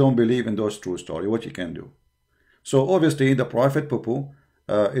kuffar, they don't believe in those true story. What you can do? So obviously the Prophet poo-poo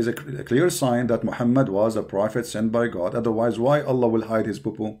is a clear sign that Muhammad was a prophet sent by God. Otherwise, why Allah will hide his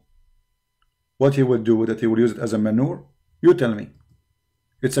poo-poo? What he would do with it? He will use it as a manure? You tell me.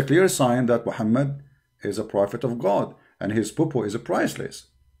 It's a clear sign that Muhammad is a prophet of God, and his poo-poo is priceless.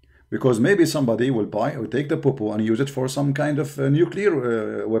 Because maybe somebody will buy or take the poo-poo and use it for some kind of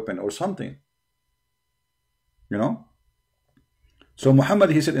nuclear weapon or something. You know? So Muhammad,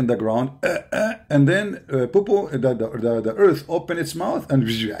 he sit in the ground, and then poo-poo, the earth open its mouth and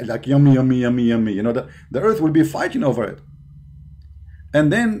like yummy, yummy, yummy, yummy. You know, the earth will be fighting over it.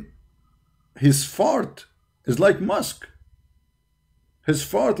 And then his fart is like musk. His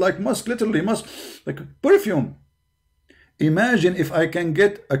fart like musk, literally musk, like perfume. Imagine if I can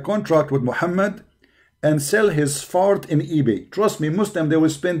get a contract with Muhammad and sell his fart in eBay. Trust me, Muslim, they will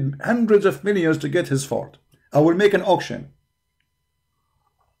spend hundreds of millions to get his fart. I will make an auction.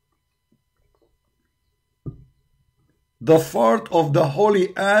 The fart of the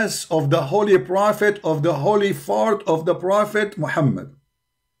holy ass of the holy prophet, of the holy fart of the prophet Muhammad.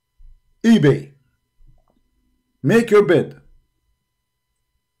 eBay. Make your bid.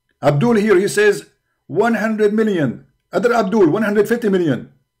 Abdul here, he says 100 million. Other Abdul, 150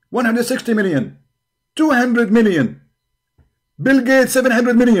 million. 160 million. 200 million. Bill Gates,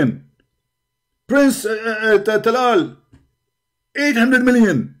 700 million. Prince Talal, 800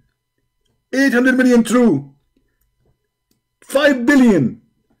 million. 800 million true. 5 billion.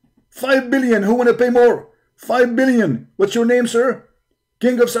 5 billion. Who want to pay more? 5 billion. What's your name, sir?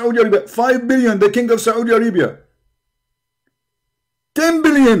 King of Saudi Arabia. 5 billion. The King of Saudi Arabia. 10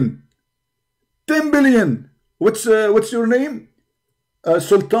 billion. 10 billion. What's your name?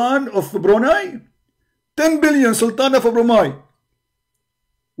 Sultan of Brunei. 10 billion. Sultan of Brunei.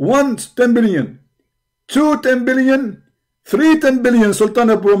 1 10 billion. 2 10 billion. 3 10 billion. Sultan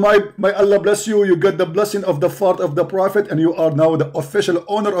of Brunei. May Allah bless you. You get the blessing of the fart of the Prophet, and you are now the official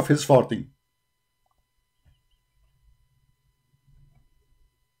owner of his farting.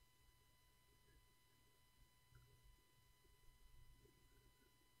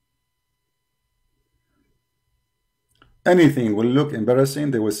 Anything will look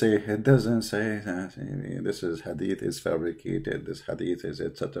embarrassing. They will say it doesn't say that. This is hadith is fabricated. This hadith is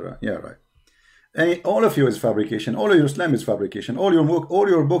etc. Yeah, right. All of you is fabrication. All of your Islam is fabrication. All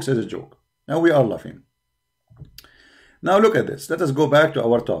your books is a joke. Now we are laughing. Now look at this. Let us go back to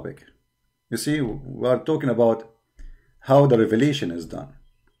our topic. You see, we are talking about how the revelation is done.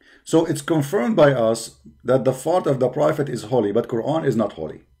 So it's confirmed by us that the fart of the Prophet is holy, but Quran is not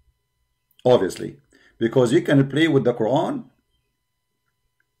holy. Obviously. Because you can play with the Quran,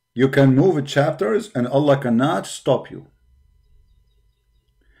 you can move chapters, and Allah cannot stop you.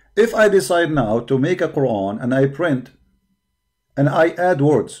 If I decide now to make a Quran and I print and I add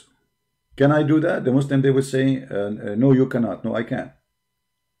words, can I do that? The Muslim, they will say, no, you cannot. No, I can.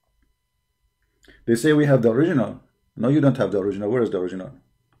 They say we have the original. No, you don't have the original. Where is the original?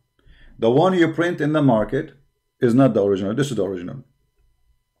 The one you print in the market is not the original. This is the original.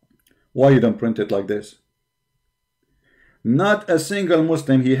 Why you don't print it like this? Not a single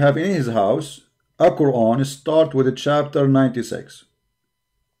Muslim he have in his house a Quran start with chapter 96,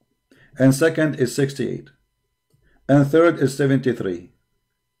 and second is 68, and third is 73,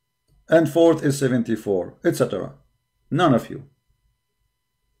 and fourth is 74, etc. None of you.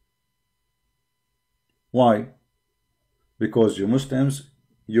 Why? Because you Muslims,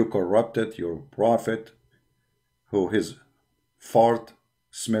 you corrupted your prophet, who his fart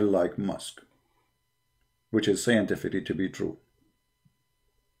smell like musk, which is scientifically to be true.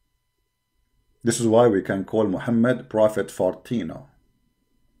 This is why we can call Muhammad Prophet Fartino,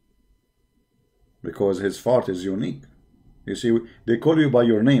 because his fart is unique. You see, they call you by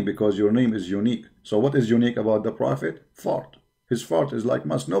your name because your name is unique. So what is unique about the Prophet? Fart. His fart is like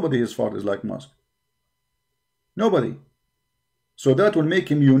musk. Nobody his fart is like musk. Nobody. So that will make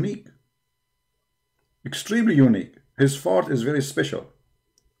him unique. Extremely unique. His fart is very special.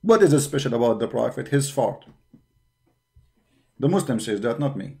 What is special about the Prophet? His fart. The Muslim says that,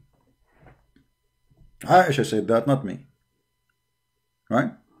 not me. Aisha said that, not me.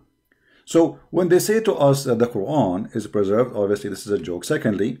 Right? So when they say to us that the Quran is preserved, obviously this is a joke.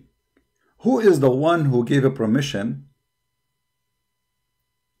 Secondly, who is the one who gave a permission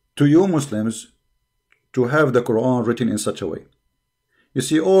to you Muslims to have the Quran written in such a way? You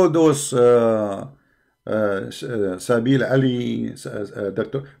see, all those Sabil Ali,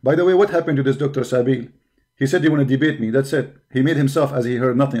 doctor. By the way, what happened to this Dr. Sabil? He said he want to debate me. That's it. He made himself as he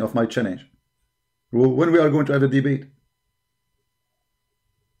heard nothing of my challenge. When we are going to have a debate?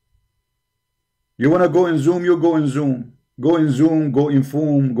 You want to go in Zoom? You go in Zoom. Go in Zoom. Go in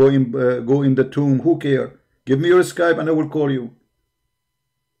Foom. Go in the Tomb. Who care? Give me your Skype and I will call you.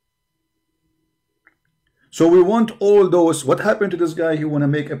 So we want all those. What happened to this guy? He want to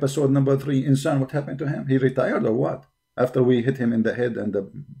make episode number 3. Insan, what happened to him? He retired or what? After we hit him in the head and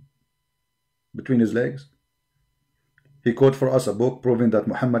between his legs. He quote for us a book proving that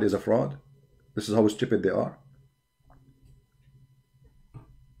Muhammad is a fraud. This is how stupid they are.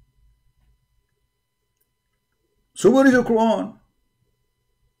 So where is the Quran?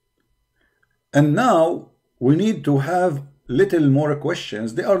 And now we need to have little more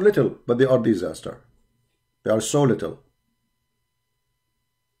questions. They are little, but they are disaster. They are so little.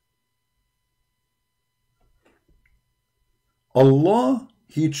 Allah,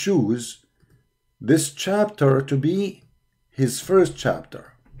 He choose this chapter to be His first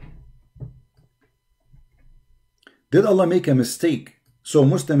chapter. Did Allah make a mistake? So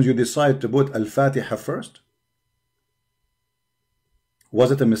Muslims, you decide to put Al-Fatiha first?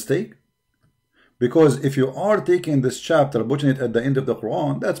 Was it a mistake? Because if you are taking this chapter, putting it at the end of the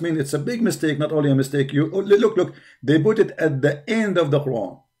Quran, that means it's a big mistake, not only a mistake. You look, they put it at the end of the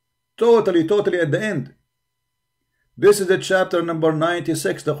Quran. Totally at the end. This is the chapter number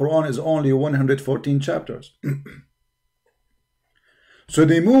 96. The Quran is only 114 chapters. So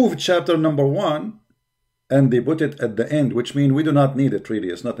they moved chapter number 1 and they put it at the end, which means we do not need it really.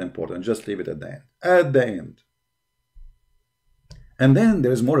 It's not important. Just leave it at the end. At the end. And then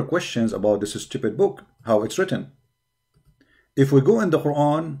there's more questions about this stupid book, how it's written. If we go in the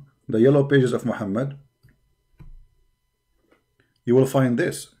Quran, the yellow pages of Muhammad, you will find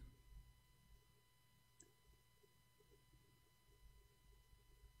this.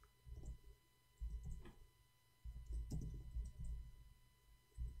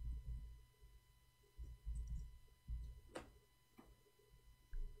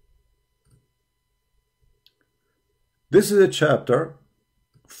 This is a chapter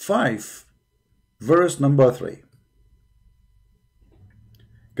 5, verse number 3.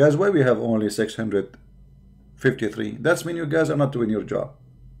 Guys, why we have only 653? That's mean you guys are not doing your job.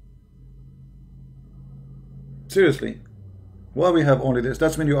 Seriously. Why we have only this?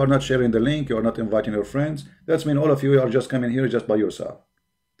 That's mean you are not sharing the link, you are not inviting your friends. That's mean all of you are just coming here just by yourself.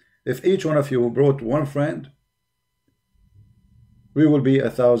 If each one of you brought one friend, we will be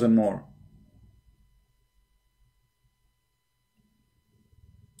 1,000 more.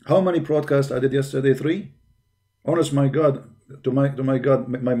 How many broadcasts I did yesterday? 3? Honest, my God, to my God,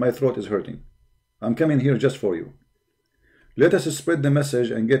 my throat is hurting. I'm coming here just for you. Let us spread the message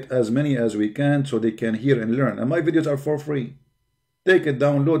and get as many as we can so they can hear and learn. And my videos are for free. Take it,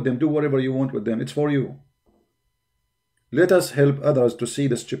 download them, do whatever you want with them. It's for you. Let us help others to see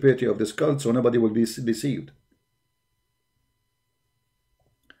the stupidity of this cult so nobody will be deceived.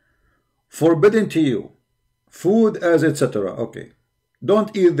 Forbidden to you, food as etc. Okay.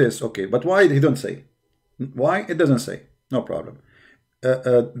 Don't eat this, okay, but why he don't say? Why? It doesn't say. No problem.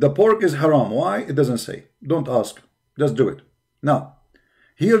 The pork is haram. Why? It doesn't say. Don't ask. Just do it. Now,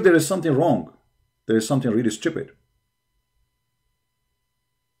 here there is something wrong. There is something really stupid.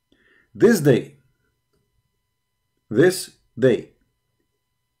 This day,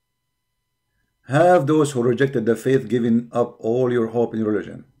 have those who rejected the faith given up all your hope in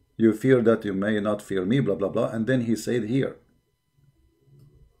religion. You fear that you may not fear me, blah, blah, blah. And then he said here,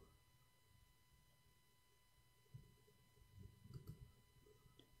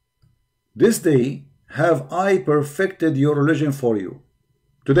 this day have I perfected your religion for you.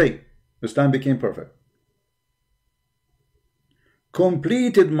 Today, Islam became perfect.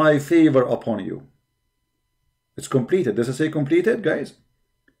 Completed my favor upon you. It's completed. Does it say completed, guys?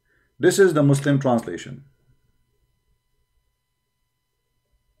 This is the Muslim translation.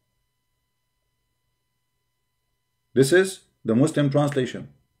 This is the Muslim translation.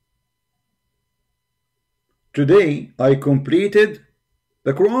 Today, I completed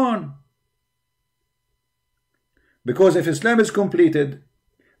the Quran. Because if Islam is completed,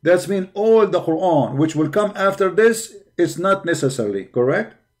 that means all the Quran which will come after this is not necessarily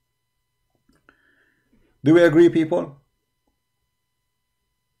correct. Do we agree, people?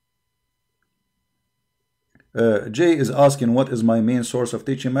 Jay is asking, what is my main source of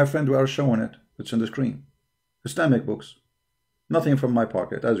teaching? My friend, we are showing it. It's on the screen. Islamic books. Nothing from my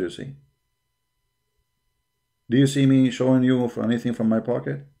pocket, as you see. Do you see me showing you for anything from my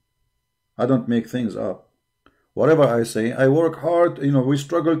pocket? I don't make things up. Whatever I say, I work hard. You know, we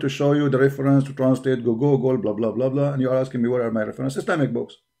struggle to show you the reference, to translate, go, blah, blah, blah, blah. And you are asking me, where are my references? Islamic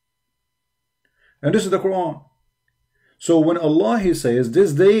books. And this is the Quran. So when Allah, He says,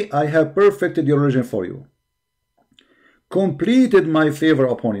 this day I have perfected your religion for you. Completed my favor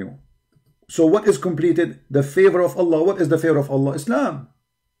upon you. So what is completed? The favor of Allah. What is the favor of Allah? Islam.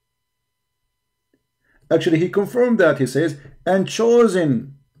 Actually, he confirmed that. He says, and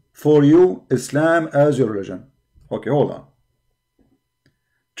chosen for you Islam as your religion. Okay, hold on.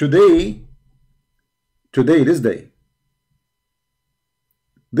 Today, this day,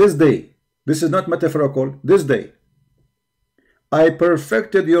 this is not metaphorical, this day, I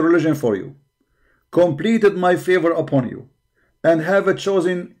perfected your religion for you, completed my favor upon you, and have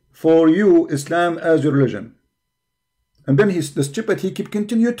chosen for you Islam as your religion. And then the stupid, he keep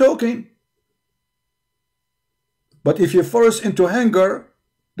continue talking. But if you force into anger,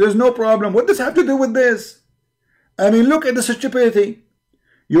 there's no problem. What does it have to do with this? I mean, look at the stupidity.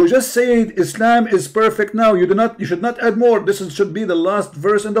 You just said Islam is perfect now. You should not add more. This should be the last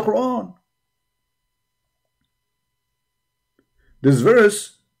verse in the Quran. This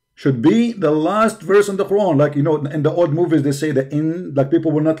verse should be the last verse in the Quran. Like, you know, in the old movies, they say the end. Like,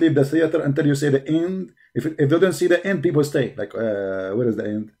 people will not leave the theater until you say the end. If they don't see the end, people stay. Like, where is the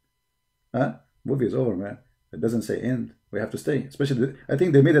end? Huh? Movie is over, man. It doesn't say end. We have to stay. Especially, I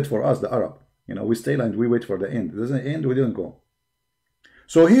think they made it for us, the Arab. You know, we stay and we wait for the end. It doesn't end, we didn't go.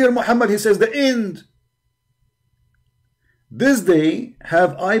 So here Muhammad, he says the end. This day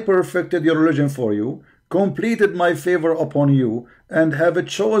have I perfected your religion for you, completed my favor upon you, and have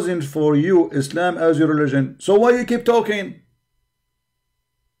chosen for you Islam as your religion. So why you keep talking?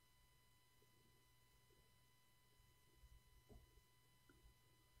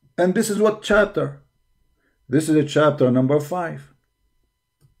 And this is what chapter? This is a chapter number 5.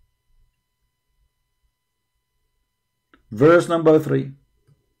 Verse number 3.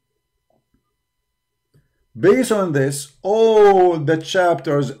 Based on this, all the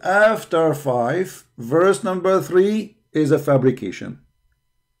chapters after 5, verse number 3 is a fabrication.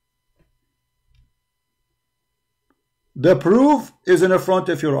 The proof is in the front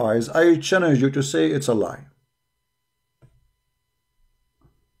of your eyes. I challenge you to say it's a lie.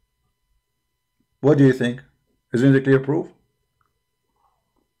 What do you think? Isn't it a clear proof?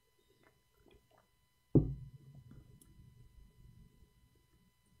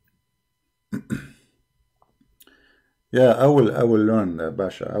 Yeah, I will learn,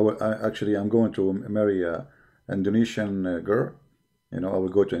 Basha. I'm going to marry an Indonesian girl. You know, I will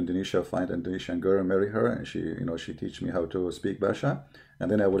go to Indonesia, find an Indonesian girl, marry her, and she teach me how to speak Basha.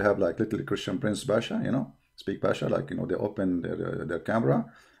 And then I will have like little Christian Prince Basha, you know, speak Basha. Like, you know, they open their camera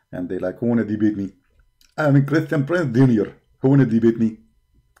and they like, who wanna debate me? I'm a Christian Prince Junior. Who wanna debate me?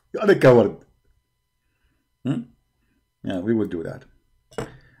 You're a coward. Yeah, we will do that.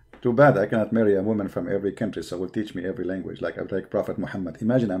 Too bad I cannot marry a woman from every country, so will teach me every language, like Prophet Muhammad.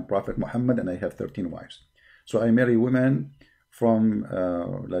 Imagine I'm Prophet Muhammad and I have 13 wives. So I marry women from,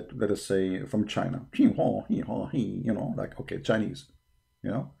 let us say, from China. You know, like, okay, Chinese. You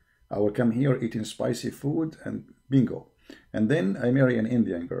know, I will come here eating spicy food and bingo. And then I marry an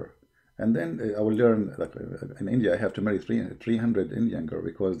Indian girl. And then I will learn, like in India, I have to marry 300 Indian girl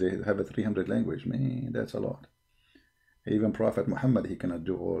because they have a 300 language. Man, that's a lot. Even Prophet Muhammad, he cannot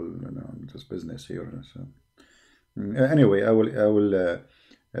do all, you know, this business here. So anyway, I will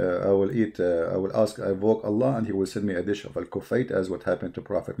invoke Allah, and He will send me a dish of al-kufayt, as what happened to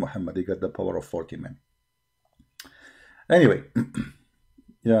Prophet Muhammad. He got the power of 40 men. Anyway,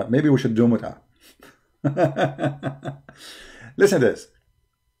 yeah, maybe we should do mut'ah. Listen to this.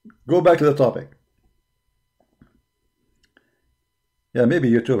 Go back to the topic. Yeah,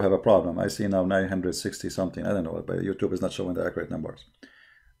 maybe YouTube have a problem. I see now 960 something. I don't know, but YouTube is not showing the accurate numbers.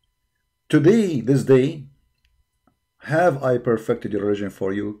 Today, this day, have I perfected your religion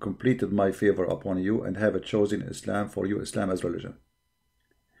for you, completed my favor upon you, and have chosen Islam for you, Islam as religion.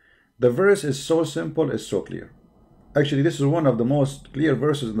 The verse is so simple, it's so clear. Actually, this is one of the most clear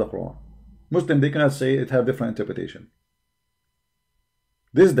verses in the Quran. Muslim, they cannot say it have different interpretation.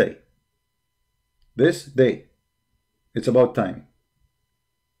 This day, it's about time.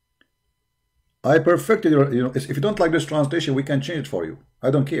 I perfected your, you know, if you don't like this translation, we can change it for you.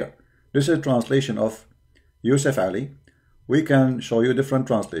 I don't care. This is a translation of Yusuf Ali. We can show you a different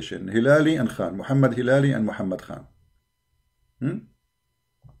translation. Hilali and Khan. Muhammad Hilali and Muhammad Khan.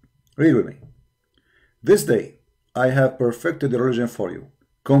 Read with me. This day I have perfected the religion for you,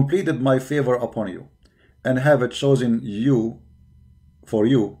 completed my favor upon you, and have chosen you for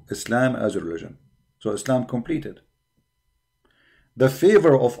you Islam as a religion. So Islam completed. The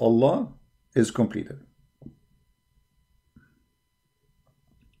favor of Allah is completed.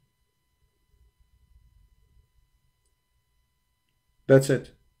 That's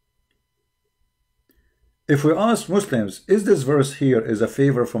it. If we ask Muslims, is this verse here is a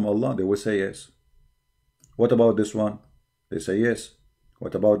favor from Allah? They will say yes. What about this one? They say yes.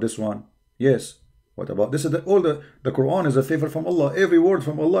 What about this one? Yes. What about this? Is all the Quran is a favor from Allah. Every word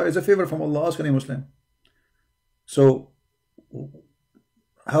from Allah is a favor from Allah. Ask any Muslim. So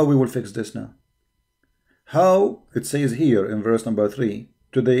how we will fix this now? How it says here in verse number 3,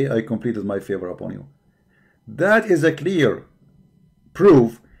 today I completed my favor upon you. That is a clear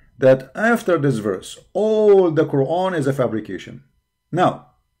proof that after this verse, all the Quran is a fabrication.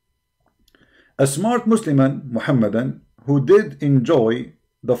 Now, a smart Muslim, Muhammadan, who did enjoy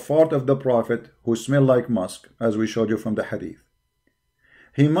the fart of the Prophet who smelled like musk, as we showed you from the hadith,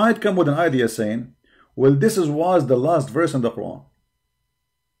 he might come with an idea saying, well, this was the last verse in the Quran.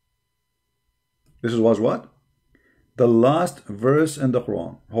 This was what? The last verse in the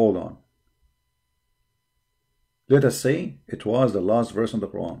Quran. Hold on. Let us say it was the last verse in the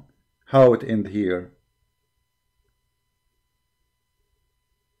Quran. How it end here?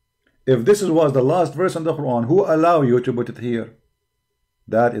 If this was the last verse in the Quran, who allow you to put it here?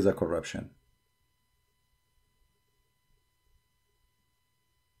 That is a corruption.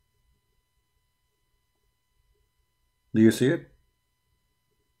 Do you see it?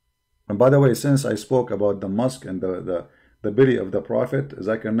 And by the way, since I spoke about the musk and the belly of the Prophet,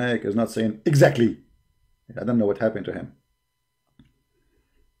 Zakir Naik is not saying exactly. I don't know what happened to him.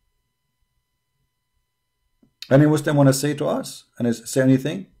 Any Muslim want to say to us and say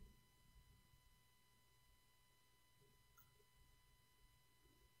anything?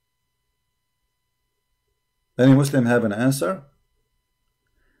 Any Muslim have an answer?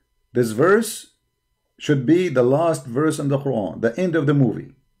 This verse should be the last verse in the Quran, the end of the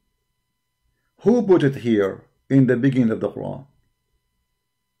movie. Who put it here in the beginning of the Quran?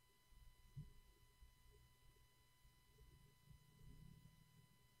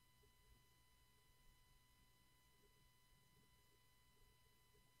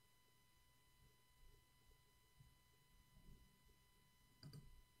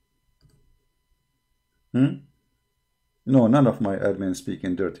 No, none of my admins speak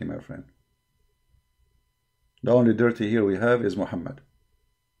in dirty, my friend. The only dirty here we have is Muhammad.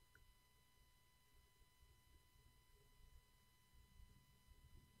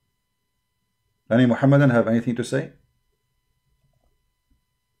 Any Muhammadan have anything to say?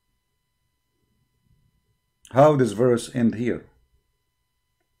 How this verse end here?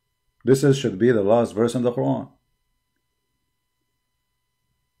 This should be the last verse in the Quran.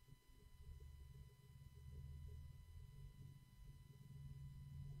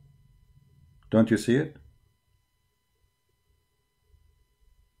 Don't you see it?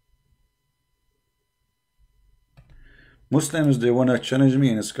 Muslims, they want to challenge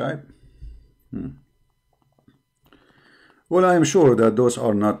me in Skype? Well, I am sure that those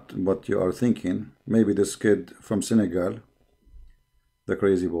are not what you are thinking. Maybe this kid from Senegal, the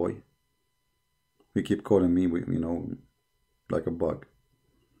crazy boy, he keep calling me, you know, like a bug.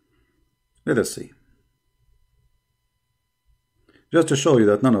 Let us see. Just to show you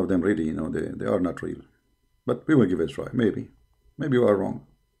that none of them really, you know, they are not real. But we will give it a try. Maybe you are wrong.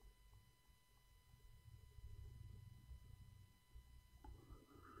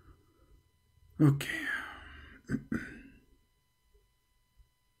 Okay.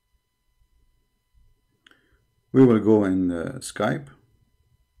 We will go in Skype.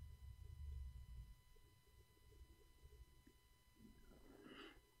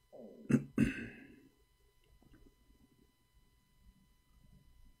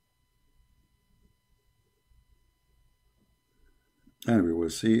 And we will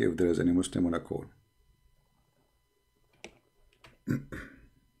see if there is any Muslim on a call.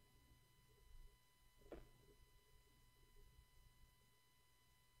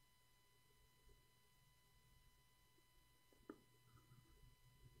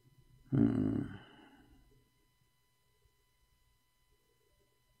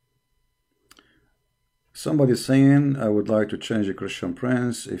 Somebody saying, I would like to change a Christian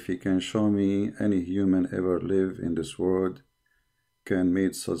Prince. If he can show me any human ever live in this world can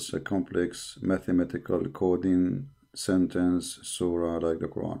meet such a complex mathematical coding sentence surah like the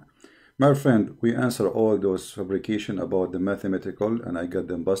Quran. My friend, we answer all those fabrication about the mathematical, and I get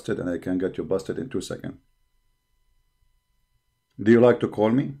them busted, and I can get you busted in 2 seconds. Do you like to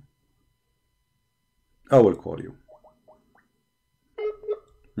call me? I will call you.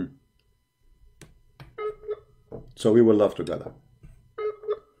 So we will laugh together.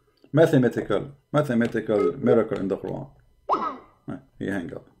 Mathematical miracle in the Quran. He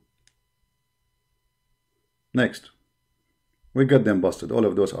hang up. Next. We get them busted. All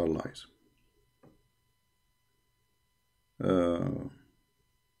of those are lies. I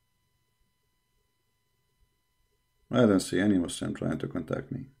don't see any Muslim trying to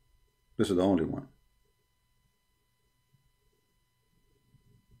contact me. This is the only one.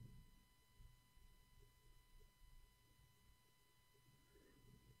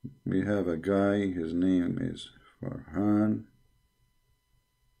 We have a guy, his name is Farhan.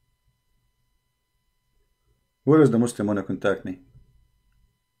 Where is the Muslim want to contact me?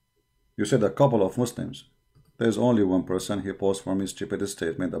 You said a couple of Muslims. There's only one person. He posts for me stupid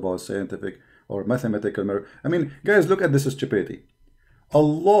statement about scientific or mathematical mirror. I mean, guys, look at this stupidity.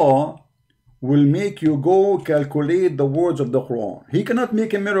 Allah will make you go calculate the words of the Quran. He cannot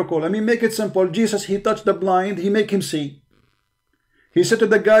make a miracle. I mean, make it simple. Jesus, he touched the blind. He make him see. He said to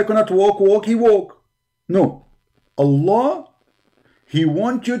the guy, cannot walk, he walk. No. Allah, he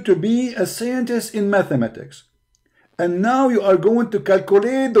wants you to be a scientist in mathematics. And now you are going to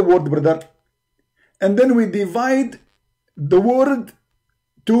calculate the word, brother. And then we divide the word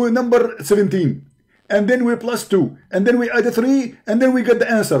to number 17. And then we plus 2. And then we add 3. And then we get the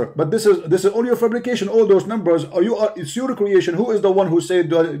answer. But this is all your fabrication. All those numbers, it's your creation. Who is the one who said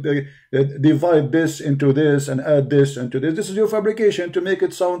divide this into this and add this into this? This is your fabrication to make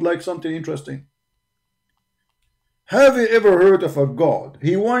it sound like something interesting. Have you ever heard of a God?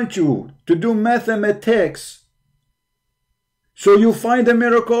 He wants you to do mathematics. So you find a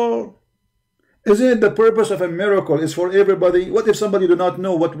miracle. Isn't it the purpose of a miracle is for everybody? What if somebody do not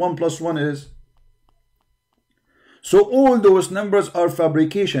know what 1 plus 1 is? So all those numbers are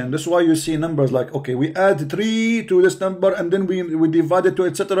fabrication. That's why you see numbers like, okay, we add 3 to this number and then we divide it to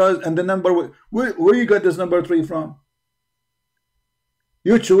etc. And the number, where you got this number 3 from?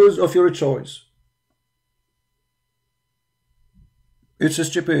 You choose of your choice. It's a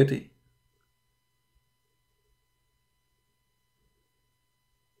stupidity.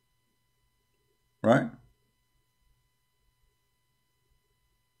 Right?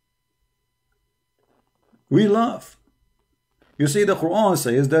 We laugh. You see, the Quran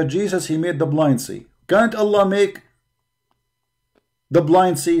says that Jesus, he made the blind see. Can't Allah make the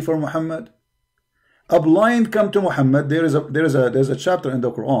blind see for Muhammad? A blind come to Muhammad. There's a chapter in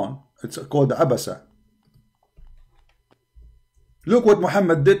the Quran. It's called the Abasa. Look what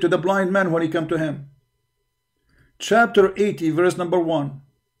Muhammad did to the blind man when he came to him. Chapter 80, verse number 1.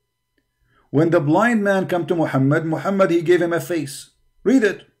 When the blind man came to Muhammad, Muhammad, he gave him a face. Read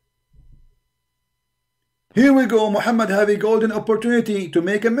it. Here we go. Muhammad have a golden opportunity to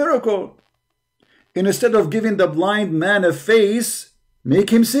make a miracle. Instead of giving the blind man a face, make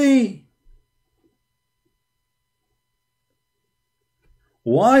him see.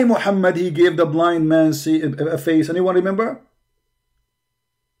 Why Muhammad, he gave the blind man a face? Anyone remember?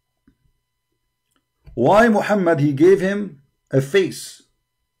 Why Muhammad, he gave him a face?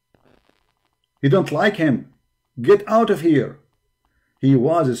 He don't like him. Get out of here. He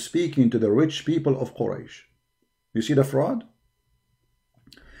was speaking to the rich people of Quraysh. You see the fraud?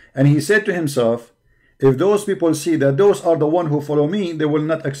 And he said to himself, if those people see that those are the one who follow me, they will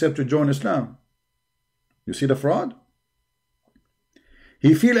not accept to join Islam. You see the fraud?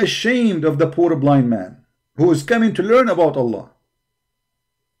 He feel ashamed of the poor blind man who is coming to learn about Allah.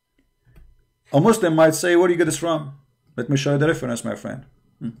 A Muslim might say, where do you get this from? Let me show you the reference, my friend.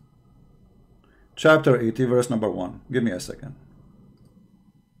 Chapter 80, verse number 1. Give me a second.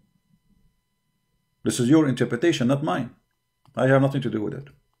 This is your interpretation, not mine. I have nothing to do with it.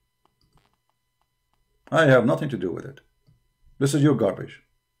 I have nothing to do with it. This is your garbage.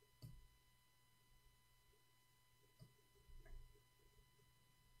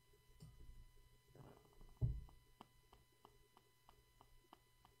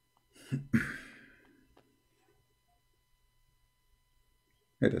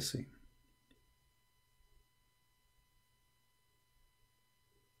 Let us see.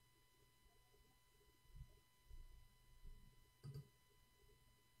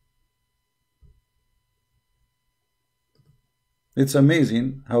 It's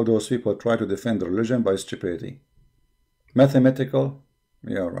amazing how those people try to defend religion by stupidity. Mathematical,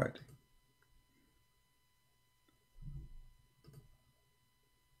 yeah, right.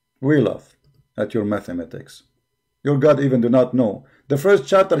 We laugh at your mathematics. Your God even do not know. The first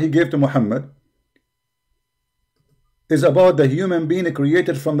chapter he gave to Muhammad is about the human being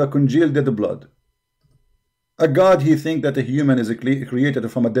created from the congealed dead blood. A God, he think that a human is created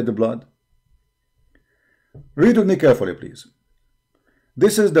from a dead blood. Read with me carefully, please.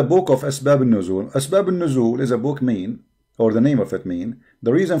 This is the book of Asbab al-Nuzul. Asbab al-Nuzul is a book mean, or the name of it mean,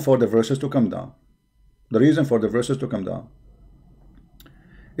 the reason for the verses to come down. The reason for the verses to come down.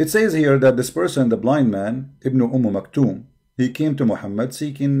 It says here that this person, the blind man, Ibn Maktoum, he came to Muhammad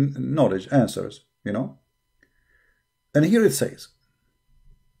seeking knowledge, answers, you know. And here it says,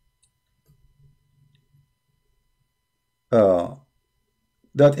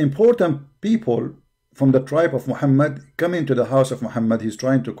 that important people from the tribe of Muhammad come into the house of Muhammad. He's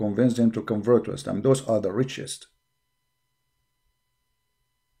trying to convince them to convert to Islam. Those are the richest.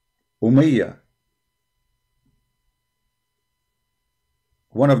 Umayyah,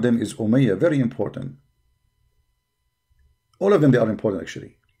 One of them is Umayyah, very important. All of them, they are important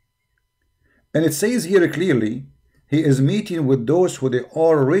actually. And it says here clearly, he is meeting with those who they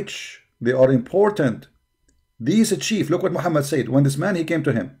are rich, they are important. These chief, look what Muhammad said. When this man, he came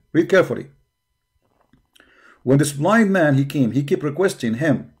to him. Read carefully. When this blind man, he came, he kept requesting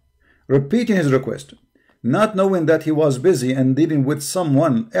him, repeating his request, not knowing that he was busy and dealing with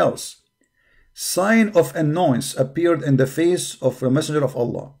someone else. Sign of annoyance appeared in the face of the messenger of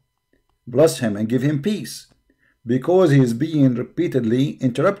Allah. Bless him and give him peace, because he is being repeatedly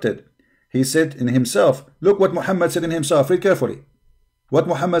interrupted. He said in himself, look what Muhammad said in himself. Read carefully. What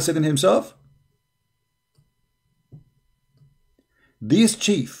Muhammad said in himself? This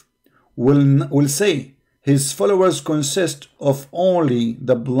chief will say, his followers consist of only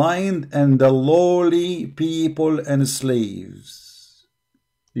the blind and the lowly people and slaves.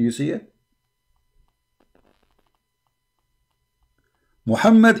 Do you see it?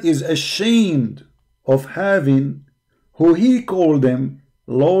 Muhammad is ashamed of having who he called them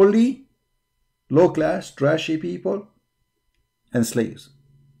lowly, low class, trashy people and slaves.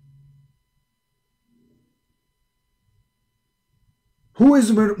 Who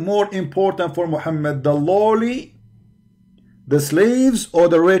is more important for Muhammad, the lowly, the slaves, or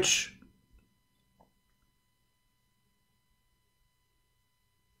the rich?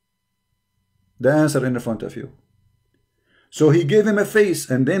 The answer in front of you. So he gave him a face,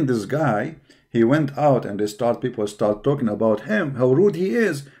 and then this guy, he went out and people start talking about him, how rude he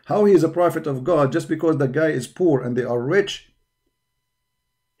is, how he is a prophet of God, just because the guy is poor and they are rich.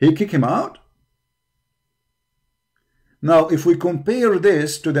 He kicked him out. Now, if we compare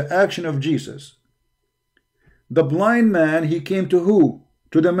this to the action of Jesus, the blind man, he came to who?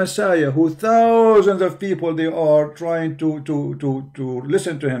 To the Messiah, who thousands of people, they are trying to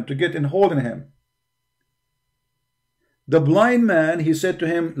listen to him, to get in hold in him. The blind man, he said to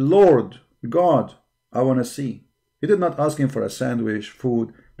him, Lord, God, I want to see. He did not ask him for a sandwich,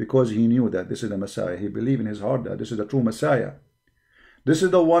 food, because he knew that this is the Messiah. He believed in his heart that this is the true Messiah. This is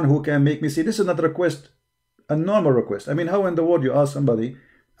the one who can make me see. This is not a request, a normal request. I mean, how in the world you ask somebody,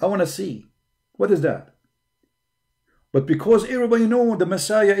 I want to see? What is that? But because everybody knows the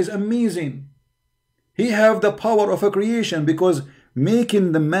Messiah is amazing, he have the power of a creation, because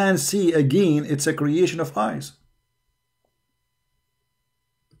making the man see again, it's a creation of eyes.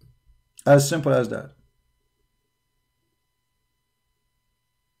 As simple as that.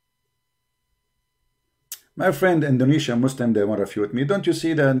 My friend Indonesian Muslim, they want to refute me. Don't you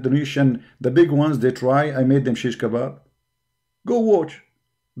see the Indonesian, the big ones, they try. I made them shish kebab. Go watch.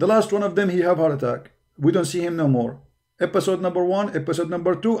 The last one of them, he have heart attack. We don't see him no more. Episode number 1, episode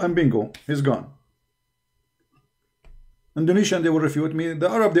number 2, and bingo, he's gone. Indonesian, they will refute me. The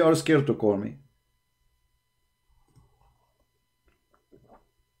Arab, they are scared to call me.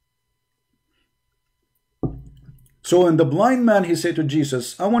 So when the blind man, he said to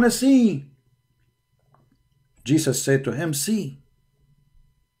Jesus, I want to see. Jesus said to him, see.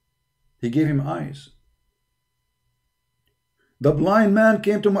 He gave him eyes. The blind man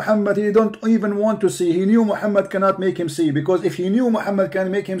came to Muhammad. He don't even want to see. He knew Muhammad cannot make him see, because if he knew Muhammad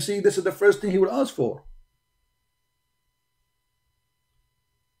can make him see, this is the first thing he would ask for.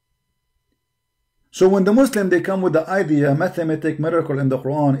 So when the Muslim, they come with the idea mathematic miracle in the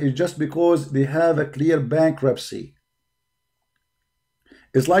Quran, is just because they have a clear bankruptcy.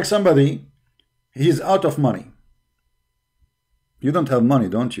 It's like somebody, he's out of money. You don't have money,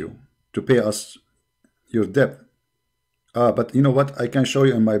 don't you, to pay us your debt? But you know what? I can show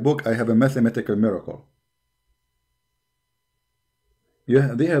you in my book. I have a mathematical miracle.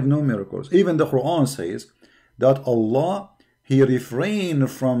 Yeah, they have no miracles. Even the Quran says that Allah, he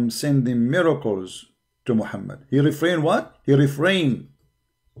refrained from sending miracles to Muhammad. He refrained what? He refrained.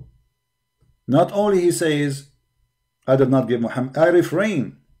 Not only he says, I did not give Muhammad, I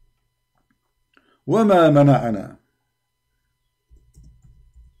refrain. وَمَا مَنَعَنَا.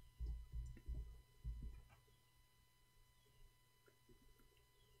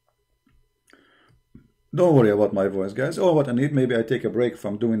 Don't worry about my voice, guys. Oh, what I need, maybe I take a break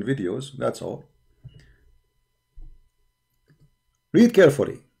from doing videos. That's all. Read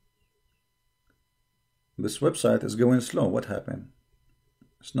carefully. This website is going slow. What happened?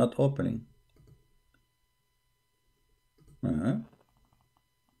 It's not opening.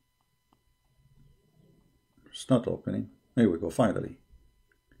 It's not opening. Here we go, finally.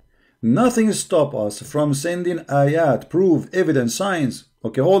 Nothing stops us from sending ayat, proof, evidence, signs.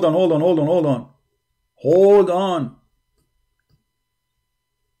 Okay, hold on. Hold on.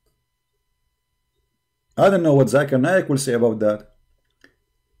 I don't know what Zakir Naik will say about that.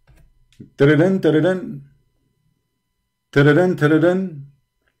 Tiridan, tiridan. Tiridan, tiridan.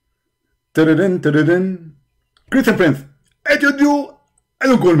 Ta-da-din. Christian Prince, I told you, I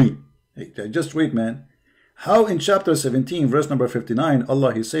don't call me. Hey, just wait, man. How in chapter 17, verse number 59,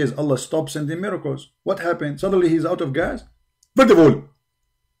 Allah, he says, Allah stopped sending miracles. What happened? Suddenly he's out of gas? First of all,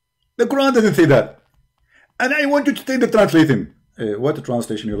 the Quran doesn't say that. And I want you to take the translation. What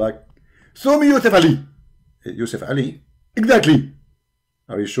translation you like? Show me Yusuf Ali. Yusuf Ali? Exactly.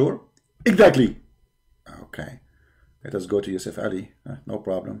 Are you sure? Exactly. Okay. Let us go to Yusuf Ali. No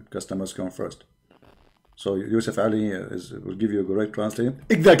problem. Customers come first. So Yusuf Ali will give you a correct translation.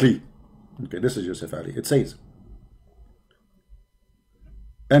 Exactly. Okay, this is Yusuf Ali. It says,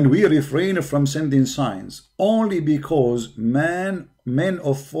 and we refrain from sending signs only because men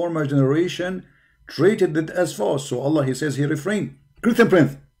of former generation treated it as false. So Allah, he says, he refrained. Christian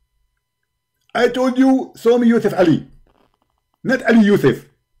Prince, I told you, show me Yusuf Ali, not Ali Yusuf.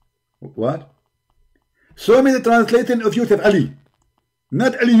 What? Show me the translation of Yusuf Ali,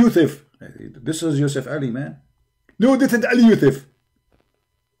 not Ali Yusuf. This is Yusuf Ali, man. No, this is Ali Yusuf.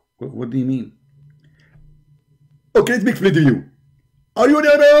 What do you mean? Okay, let me explain to you. Are you an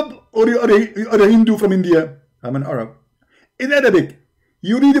Arab or you are a Hindu from India? I'm an Arab. In Arabic,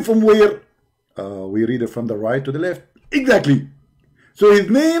 you read it from where? We read it from the right to the left. Exactly. So his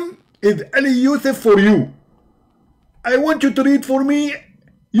name is Ali Yusuf for you. I want you to read for me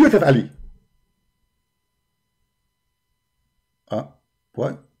Yusuf Ali.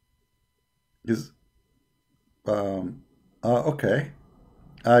 What? Is okay.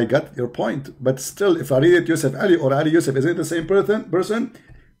 I got your point, but still, if I read it Yusuf Ali or Ali Yusuf, is it the same person?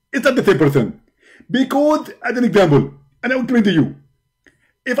 It's not the same person. Because, as an example, and I will explain to you,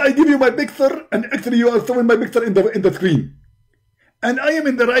 if I give you my picture, and actually you are showing my picture in the screen, and I am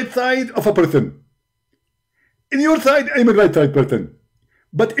in the right side of a person. In your side, I am in the right side person.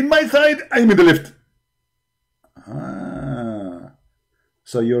 But in my side, I am in the left.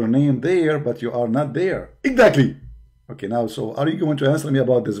 So your name there, but you are not there. Exactly. Okay, now, so are you going to answer me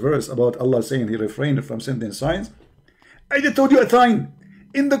about this verse, about Allah saying he refrained from sending signs? I just told you a sign.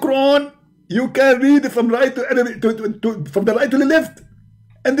 In the Quran, you can read from right from the right to the left.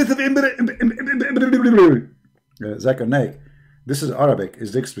 And this is Zakir Naik. This is Arabic.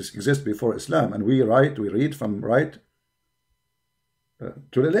 It exists before Islam, and we read from right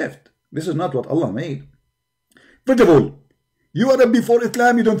to the left. This is not what Allah made. First of all, you are before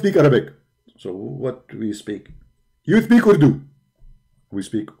Islam, you don't speak Arabic. So what do we speak? You speak Urdu. We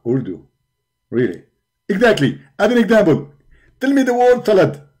speak Urdu. Really? Exactly. As an example, tell me the word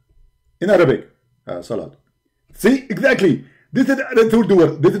salad in Arabic. Salad. See? Exactly. This is the Urdu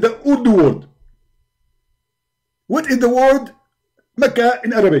word. This is the Urdu word. What is the word Mecca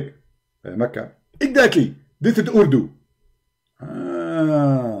in Arabic? Mecca. Exactly. This is Urdu.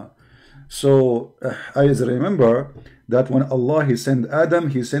 So I remember that when Allah he sent Adam,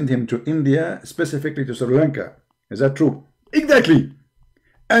 he sent him to India, specifically to Sri Lanka. Is that true? Exactly.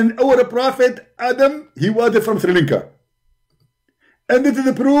 And our prophet Adam, he was from Sri Lanka. And this is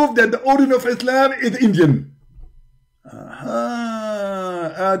the proof that the origin of Islam is Indian.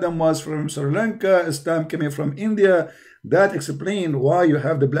 Adam was from Sri Lanka, Islam came from India. That explains why you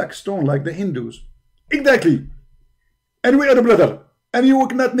have the black stone like the Hindus. Exactly. And we are a brother. And you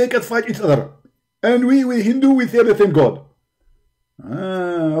cannot make us fight each other. And we Hindu, we serve the same God.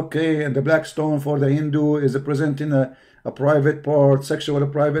 Okay, and the black stone for the Hindu is presenting a private part, sexual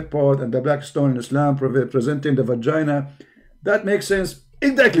private part, and the black stone in Islam presenting the vagina. That makes sense.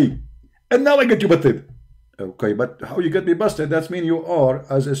 Exactly. And now I get you busted. Okay, but how you get me busted? That means you are,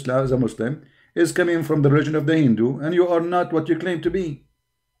 as Islam, as a Muslim, is coming from the religion of the Hindu, and you are not what you claim to be.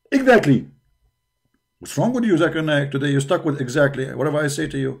 Exactly. What's wrong with you, Zakir Naik? Today you're stuck with exactly whatever I say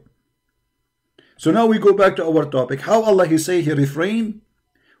to you. So now we go back to our topic. How Allah he say he refrained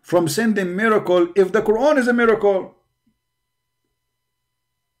from sending miracle if the Quran is a miracle.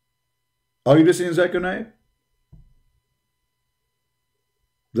 Are you listening, Zakir Naik?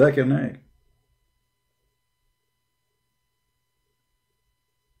 Zakir Naik.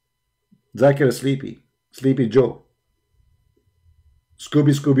 Zakir is sleepy. Sleepy Joe.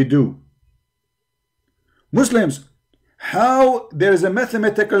 Scooby Doo. Muslims, how there is a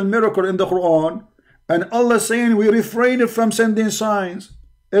mathematical miracle in the Quran, and Allah saying we refrain from sending signs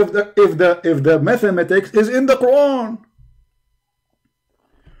if the mathematics is in the Quran.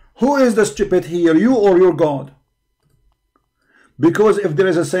 Who is the stupid here, you or your God? Because if there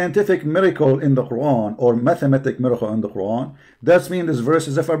is a scientific miracle in the Quran or mathematic miracle in the Quran, that means this verse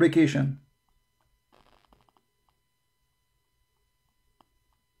is a fabrication.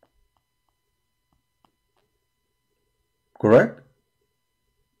 Correct?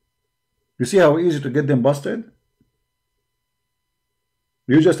 You see how easy to get them busted?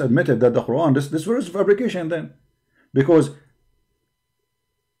 You just admitted that the Quran, this verse is fabrication then. Because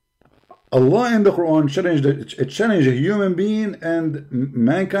Allah in the Quran challenged a human being and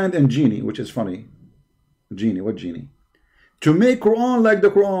mankind and genie, which is funny. Genie, what genie? To make Quran like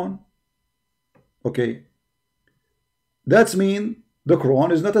the Quran. Okay. That's mean the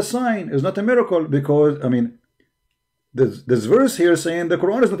Quran is not a sign, is not a miracle, because, I mean, this verse here saying the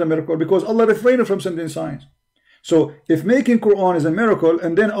Quran is not a miracle because Allah refrained from sending signs. So if making Quran is a miracle,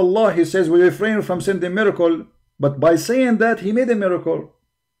 and then Allah, He says we refrain from sending miracle, but by saying that He made a miracle,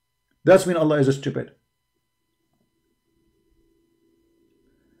 that's mean Allah is stupid.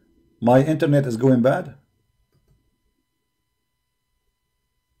 My internet is going bad.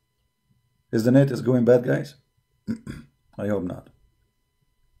 Is the net is going bad, guys? I hope not.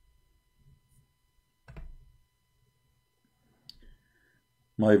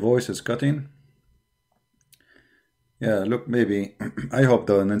 My voice is cutting. Yeah, look, maybe I hope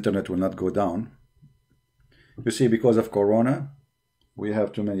the internet will not go down. You see, because of Corona, we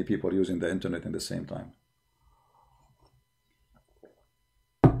have too many people using the internet at the same time.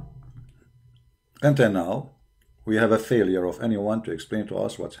 Until now, we have a failure of anyone to explain to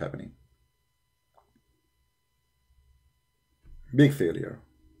us what's happening. Big failure.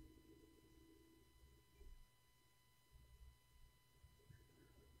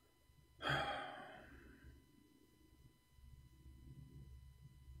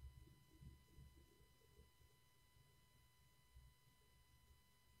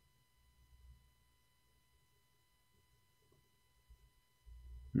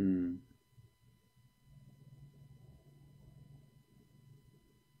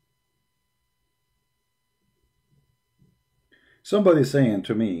 Somebody saying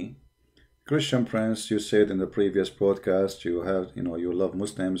to me, Christian Prince, you said in the previous broadcast you have, you love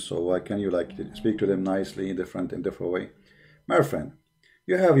Muslims, so why can you like speak to them nicely in different way? My friend,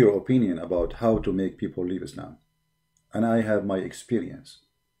 you have your opinion about how to make people leave Islam, and I have my experience.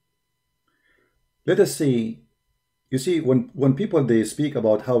 Let us see. You see, when people they speak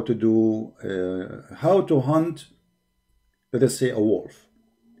about how to do, how to hunt, let us say a wolf.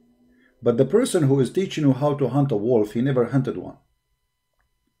 But the person who is teaching you how to hunt a wolf, he never hunted one.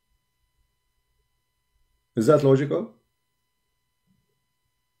 Is that logical?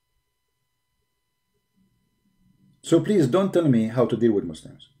 So please don't tell me how to deal with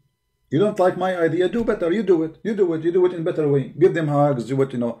Muslims. You don't like my idea, do better. You do it. You do it. You do it in a better way. Give them hugs. Do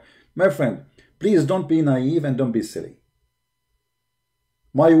what My friend, please don't be naive and don't be silly.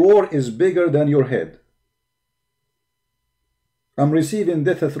 My war is bigger than your head. I'm receiving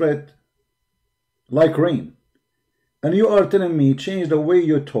death threat like rain, and you are telling me change the way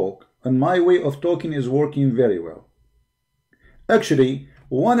you talk, and my way of talking is working very well. Actually,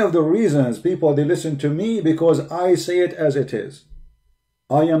 one of the reasons people they listen to me because I say it as it is.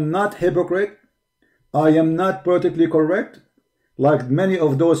 I am not hypocrite. I am not politically correct like many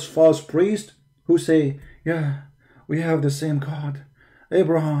of those false priests who say, yeah, we have the same God,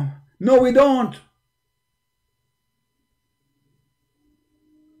 Abraham. No, we don't.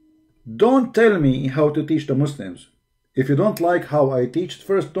 Don't tell me how to teach the Muslims. If you don't like how I teach,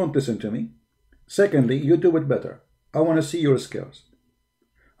 first, don't listen to me. Secondly, you do it better. I want to see your skills.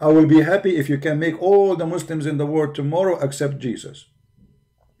 I will be happy if you can make all the Muslims in the world tomorrow accept Jesus.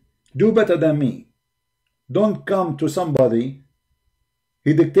 Do better than me. Don't come to somebody,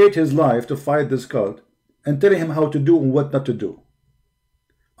 he dictates his life to fight this cult, and tell him how to do and what not to do.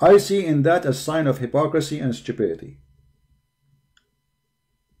 I see in that a sign of hypocrisy and stupidity.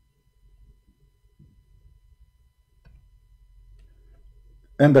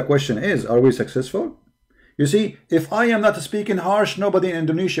 And the question is, are we successful? You see, if I am not speaking harsh, nobody in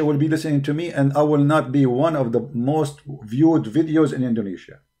Indonesia will be listening to me, and I will not be one of the most viewed videos in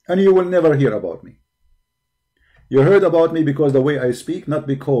Indonesia. And you will never hear about me. You heard about me because the way I speak, not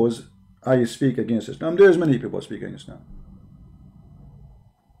because I speak against Islam. There's many people speaking against Islam.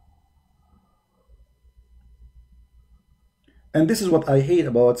 And this is what I hate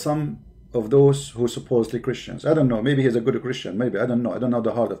about some of those who supposedly Christians. I don't know, maybe he's a good Christian, maybe, I don't know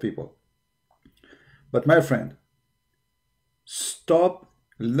the heart of people. But my friend, stop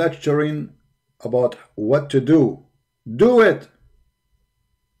lecturing about what to do. Do it.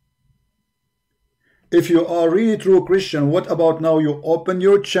 If you are really true Christian, what about now you open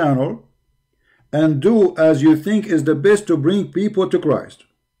your channel and do as you think is the best to bring people to Christ?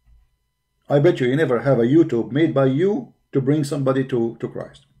 I bet you never have a YouTube made by you to bring somebody to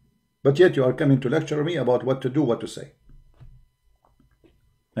Christ. But yet you are coming to lecture me about what to do, what to say.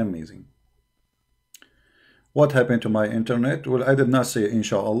 Amazing. What happened to my internet? Well, I did not say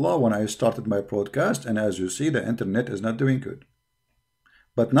inshallah when I started my broadcast, and as you see, the internet is not doing good.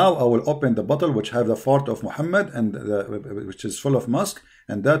 But now I will open the bottle which have the fart of Muhammad and which is full of musk,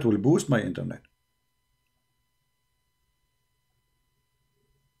 and that will boost my internet.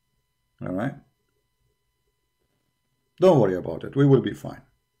 All right. Don't worry about it. We will be fine.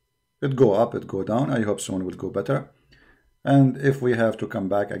 It go up, it go down. I hope soon it will go better. And if we have to come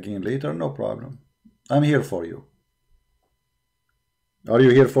back again later, no problem. I'm here for you. Are you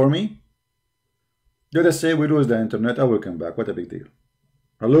here for me? Let us say we lose the internet, I will come back. What a big deal.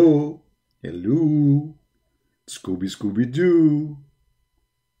 Hello? Hello? Scooby Scooby Doo.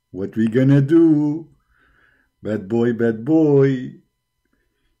 What we gonna do? Bad boy, bad boy.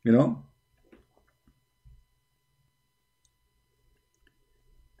 You know?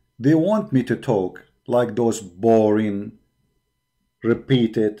 They want me to talk like those boring,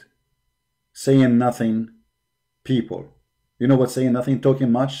 repeated, saying nothing people. You know what saying nothing?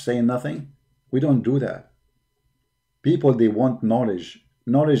 Talking much, saying nothing? We don't do that. People, they want knowledge.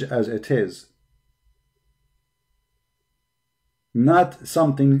 Knowledge as it is. Not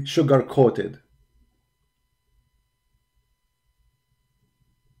something sugar-coated.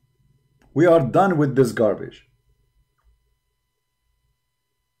 We are done with this garbage.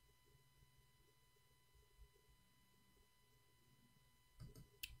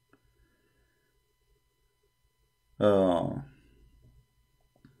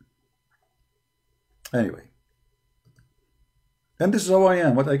 Anyway, and this is how I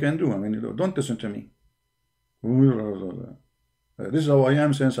am. What I can do? I mean, don't listen to me. This is how I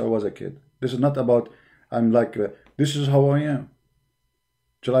am since I was a kid. This is not about I'm like this is how I am.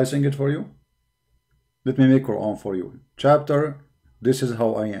 Shall I sing it for you? Let me make Qur'an for you. Chapter. This is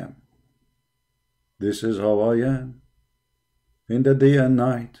how I am. This is how I am in the day and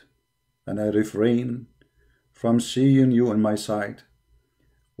night, and I refrain from seeing you in my sight.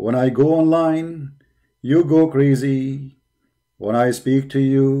 When I go online, you go crazy. When I speak to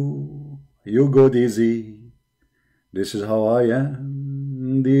you, you go dizzy. This is how I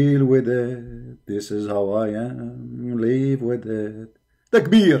am. Deal with it. This is how I am. Live with it.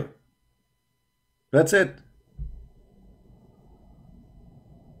 Takbir. That's it.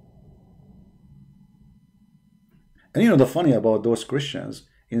 And you know the funny about those Christians,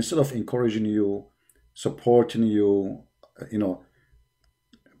 instead of encouraging you, supporting you, you know,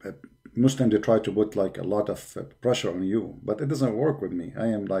 Muslims, they try to put like a lot of pressure on you, but it doesn't work with me. I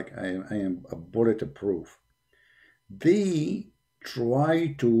am like I am a bulletproof. They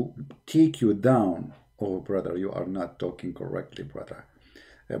try to take you down. Oh brother, you are not talking correctly, brother.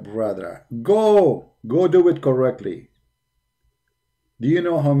 Brother, go do it correctly. Do you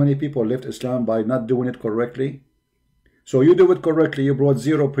know how many people left Islam by not doing it correctly? So you do it correctly, you brought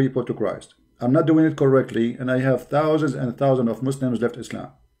 0 people to Christ. I'm not doing it correctly, and I have thousands and thousands of Muslims left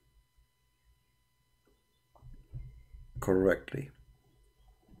Islam. Correctly.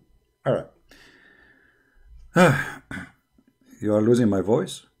 All right. You are losing my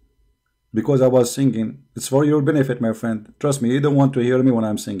voice? Because I was singing. It's for your benefit, my friend. Trust me, you don't want to hear me when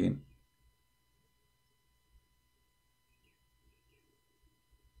I'm singing.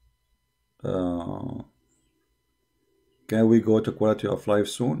 Can we go to quality of life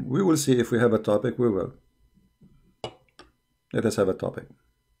soon? We will see if we have a topic. We will. Let us have a topic.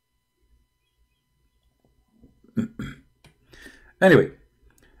 Anyway,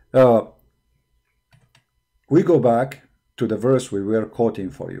 we go back to the verse we were quoting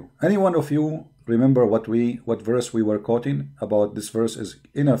for you. Any one of you remember what verse we were quoting? About this verse is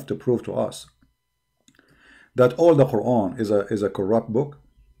enough to prove to us that all the Quran is a corrupt book.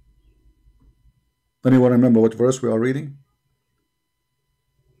 Anyone remember what verse we are reading?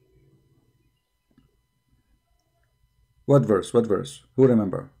 What verse? What verse? Who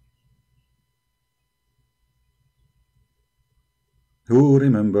remember? Who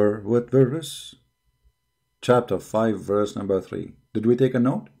remember what verse? Chapter 5, verse number 3. Did we take a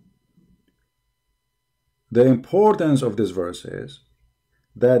note? The importance of this verse is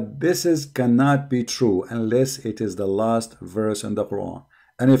that this cannot be true unless it is the last verse in the Quran.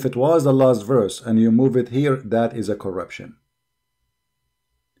 And if it was the last verse and you move it here, that is a corruption.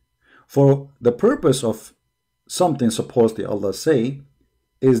 For the purpose of something supposedly Allah say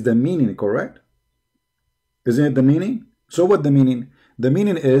is the meaning, correct? Isn't it the meaning? So what the meaning? The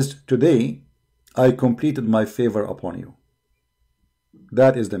meaning is, today I completed my favor upon you.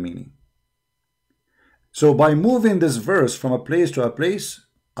 That is the meaning. So by moving this verse from a place to a place,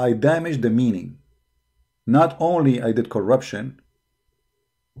 I damaged the meaning. Not only I did corruption,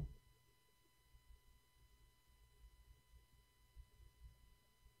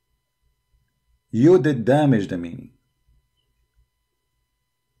 you did damage the meaning.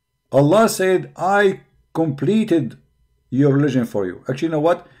 Allah said, I completed your religion for you. Actually, you know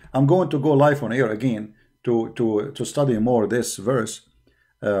what? I'm going to go live on air again to study more this verse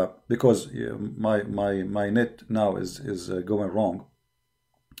because my net now is going wrong.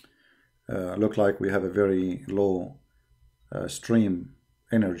 Look like we have a very low stream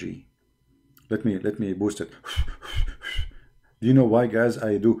energy. Let me boost it. Do you know why, guys,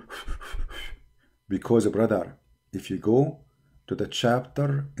 I do? Because, brother, if you go to the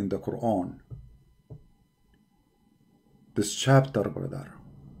chapter in the Quran, this chapter, brother,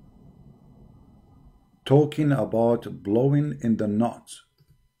 talking about blowing in the knots,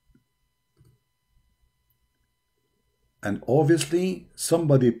 and obviously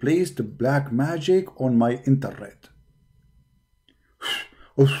somebody placed black magic on my internet.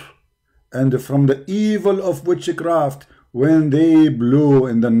 And from the evil of witchcraft, when they blew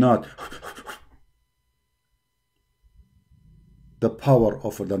in the knot, the power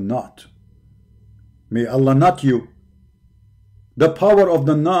of the knot, may Allah knot you. The power of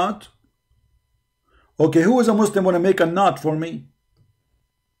the knot. Okay, who is a Muslim want to make a knot for me?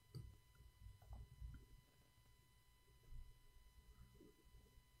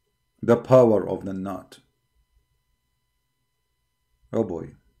 The power of the knot. Oh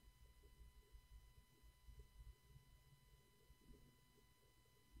boy.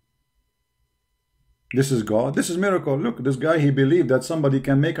 This is God. This is miracle. Look, this guy, he believed that somebody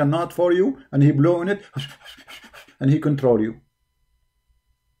can make a knot for you, and he blow in it, and he control you.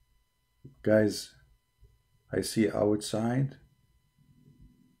 Guys, I see outside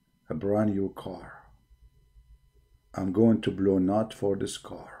a brand new car. I'm going to blow knot for this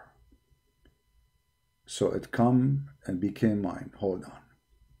car. So it come and became mine. Hold on.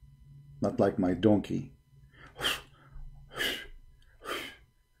 Not like my donkey.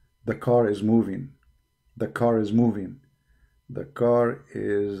 The car is moving. The car is moving. The car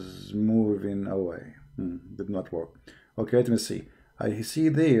is moving away. Did not work. Okay, let me see. I see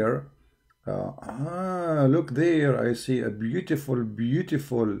there. Look there. I see a beautiful,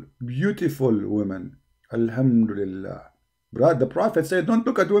 beautiful, beautiful woman. Alhamdulillah. The Prophet said, don't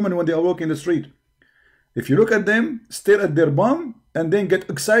look at women when they are walking the street. If you look at them, stare at their bum, and then get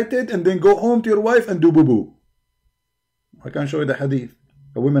excited, and then go home to your wife and do boo-boo. I can show you the hadith.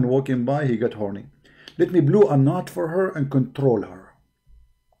 A woman walking by, he got horny. Let me blow a knot for her and control her.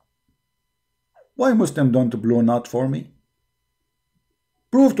 Why Muslim don't blow a knot for me?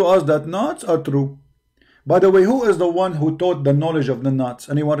 Prove to us that knots are true. By the way, who is the one who taught the knowledge of the knots?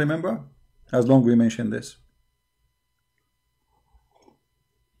 Anyone remember? As long as we mention this.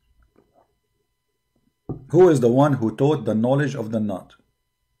 Who is the one who taught the knowledge of the knot?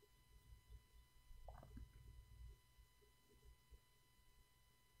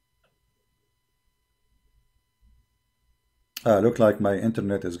 Look like my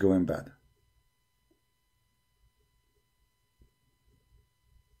internet is going bad.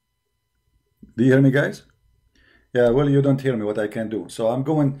 Do you hear me, guys? Yeah, well, you don't hear me, what I can do. So I'm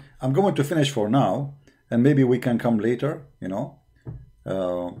going to finish for now, and maybe we can come later, you know.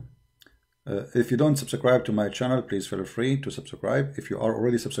 If you don't subscribe to my channel, please feel free to subscribe. If you are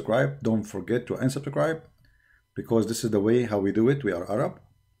already subscribed, don't forget to unsubscribe, because this is the way how we do it. We are Arab,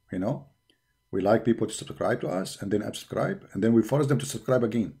 you know. We like people to subscribe to us and then unsubscribe, and then we force them to subscribe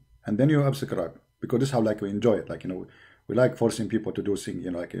again, and then you unsubscribe, because this is how like we enjoy it. Like, you know, we like forcing people to do things,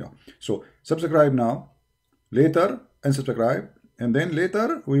 you know, like, you know. So subscribe now, later unsubscribe, and then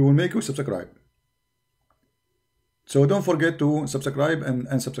later we will make you subscribe. So don't forget to subscribe and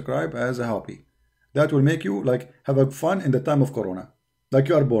unsubscribe as a hobby. That will make you like have a fun in the time of Corona. Like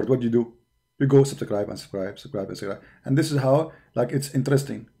you are bored, what do? You go subscribe, unsubscribe, subscribe, unsubscribe, and this is how like it's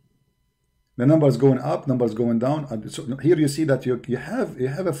interesting. The numbers going up, numbers going down. And so here you see that you have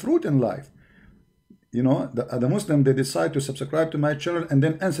a fruit in life. You know, the Muslim, they decide to subscribe to my channel and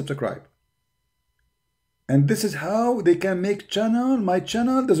then unsubscribe. And this is how they can make my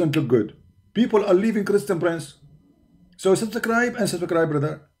channel doesn't look good. People are leaving Christian Prince. So subscribe and subscribe,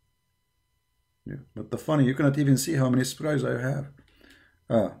 brother. Yeah, but the funny, you cannot even see how many subscribers I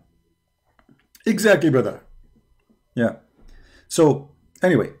have. Exactly, brother. Yeah. So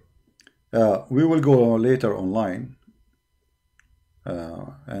anyway, we will go later online,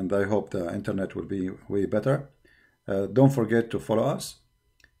 and I hope the internet will be way better. Don't forget to follow us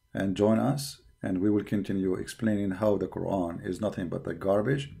and join us, and we will continue explaining how the Quran is nothing but the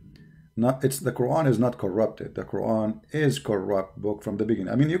garbage. The Quran is not corrupted. The Quran is corrupt book from the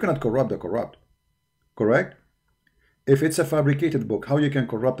beginning. I mean, you cannot corrupt the corrupt, correct? If it's a fabricated book, how you can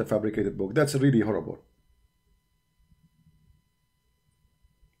corrupt a fabricated book? That's really horrible.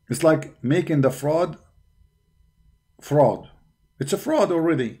 It's like making the fraud. It's a fraud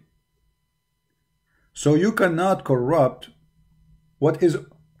already. So you cannot corrupt what is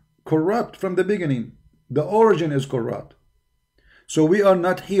corrupt from the beginning. The origin is corrupt. So we are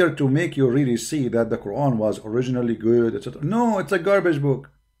not here to make you really see that the Quran was originally good, etc. No, it's a garbage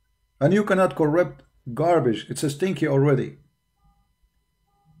book. And you cannot corrupt garbage. It's a stinky already.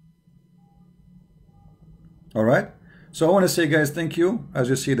 Alright? So I want to say, guys, thank you. As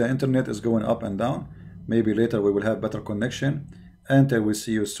you see, the internet is going up and down. Maybe later we will have better connection. And I will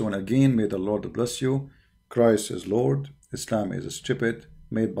see you soon again. May the Lord bless you. Christ is Lord. Islam is stupid,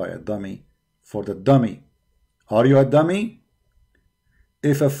 made by a dummy for the dummy. Are you a dummy?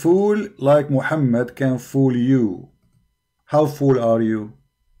 If a fool like Muhammad can fool you, how fool are you?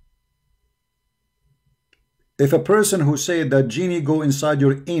 If a person who said that genie go inside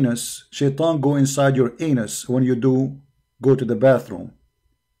your anus, shaitan go inside your anus when you do go to the bathroom,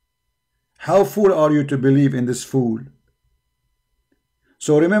 how fool are you to believe in this fool?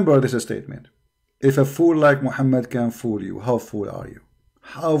 So remember this statement. If a fool like Muhammad can fool you, how fool are you?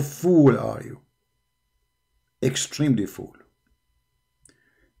 How fool are you? Extremely fool.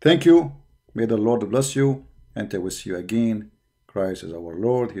 Thank you. May the Lord bless you. And I will see you again. Christ is our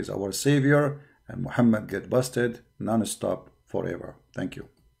Lord. He is our Savior. And Muhammad get busted non-stop forever. Thank you.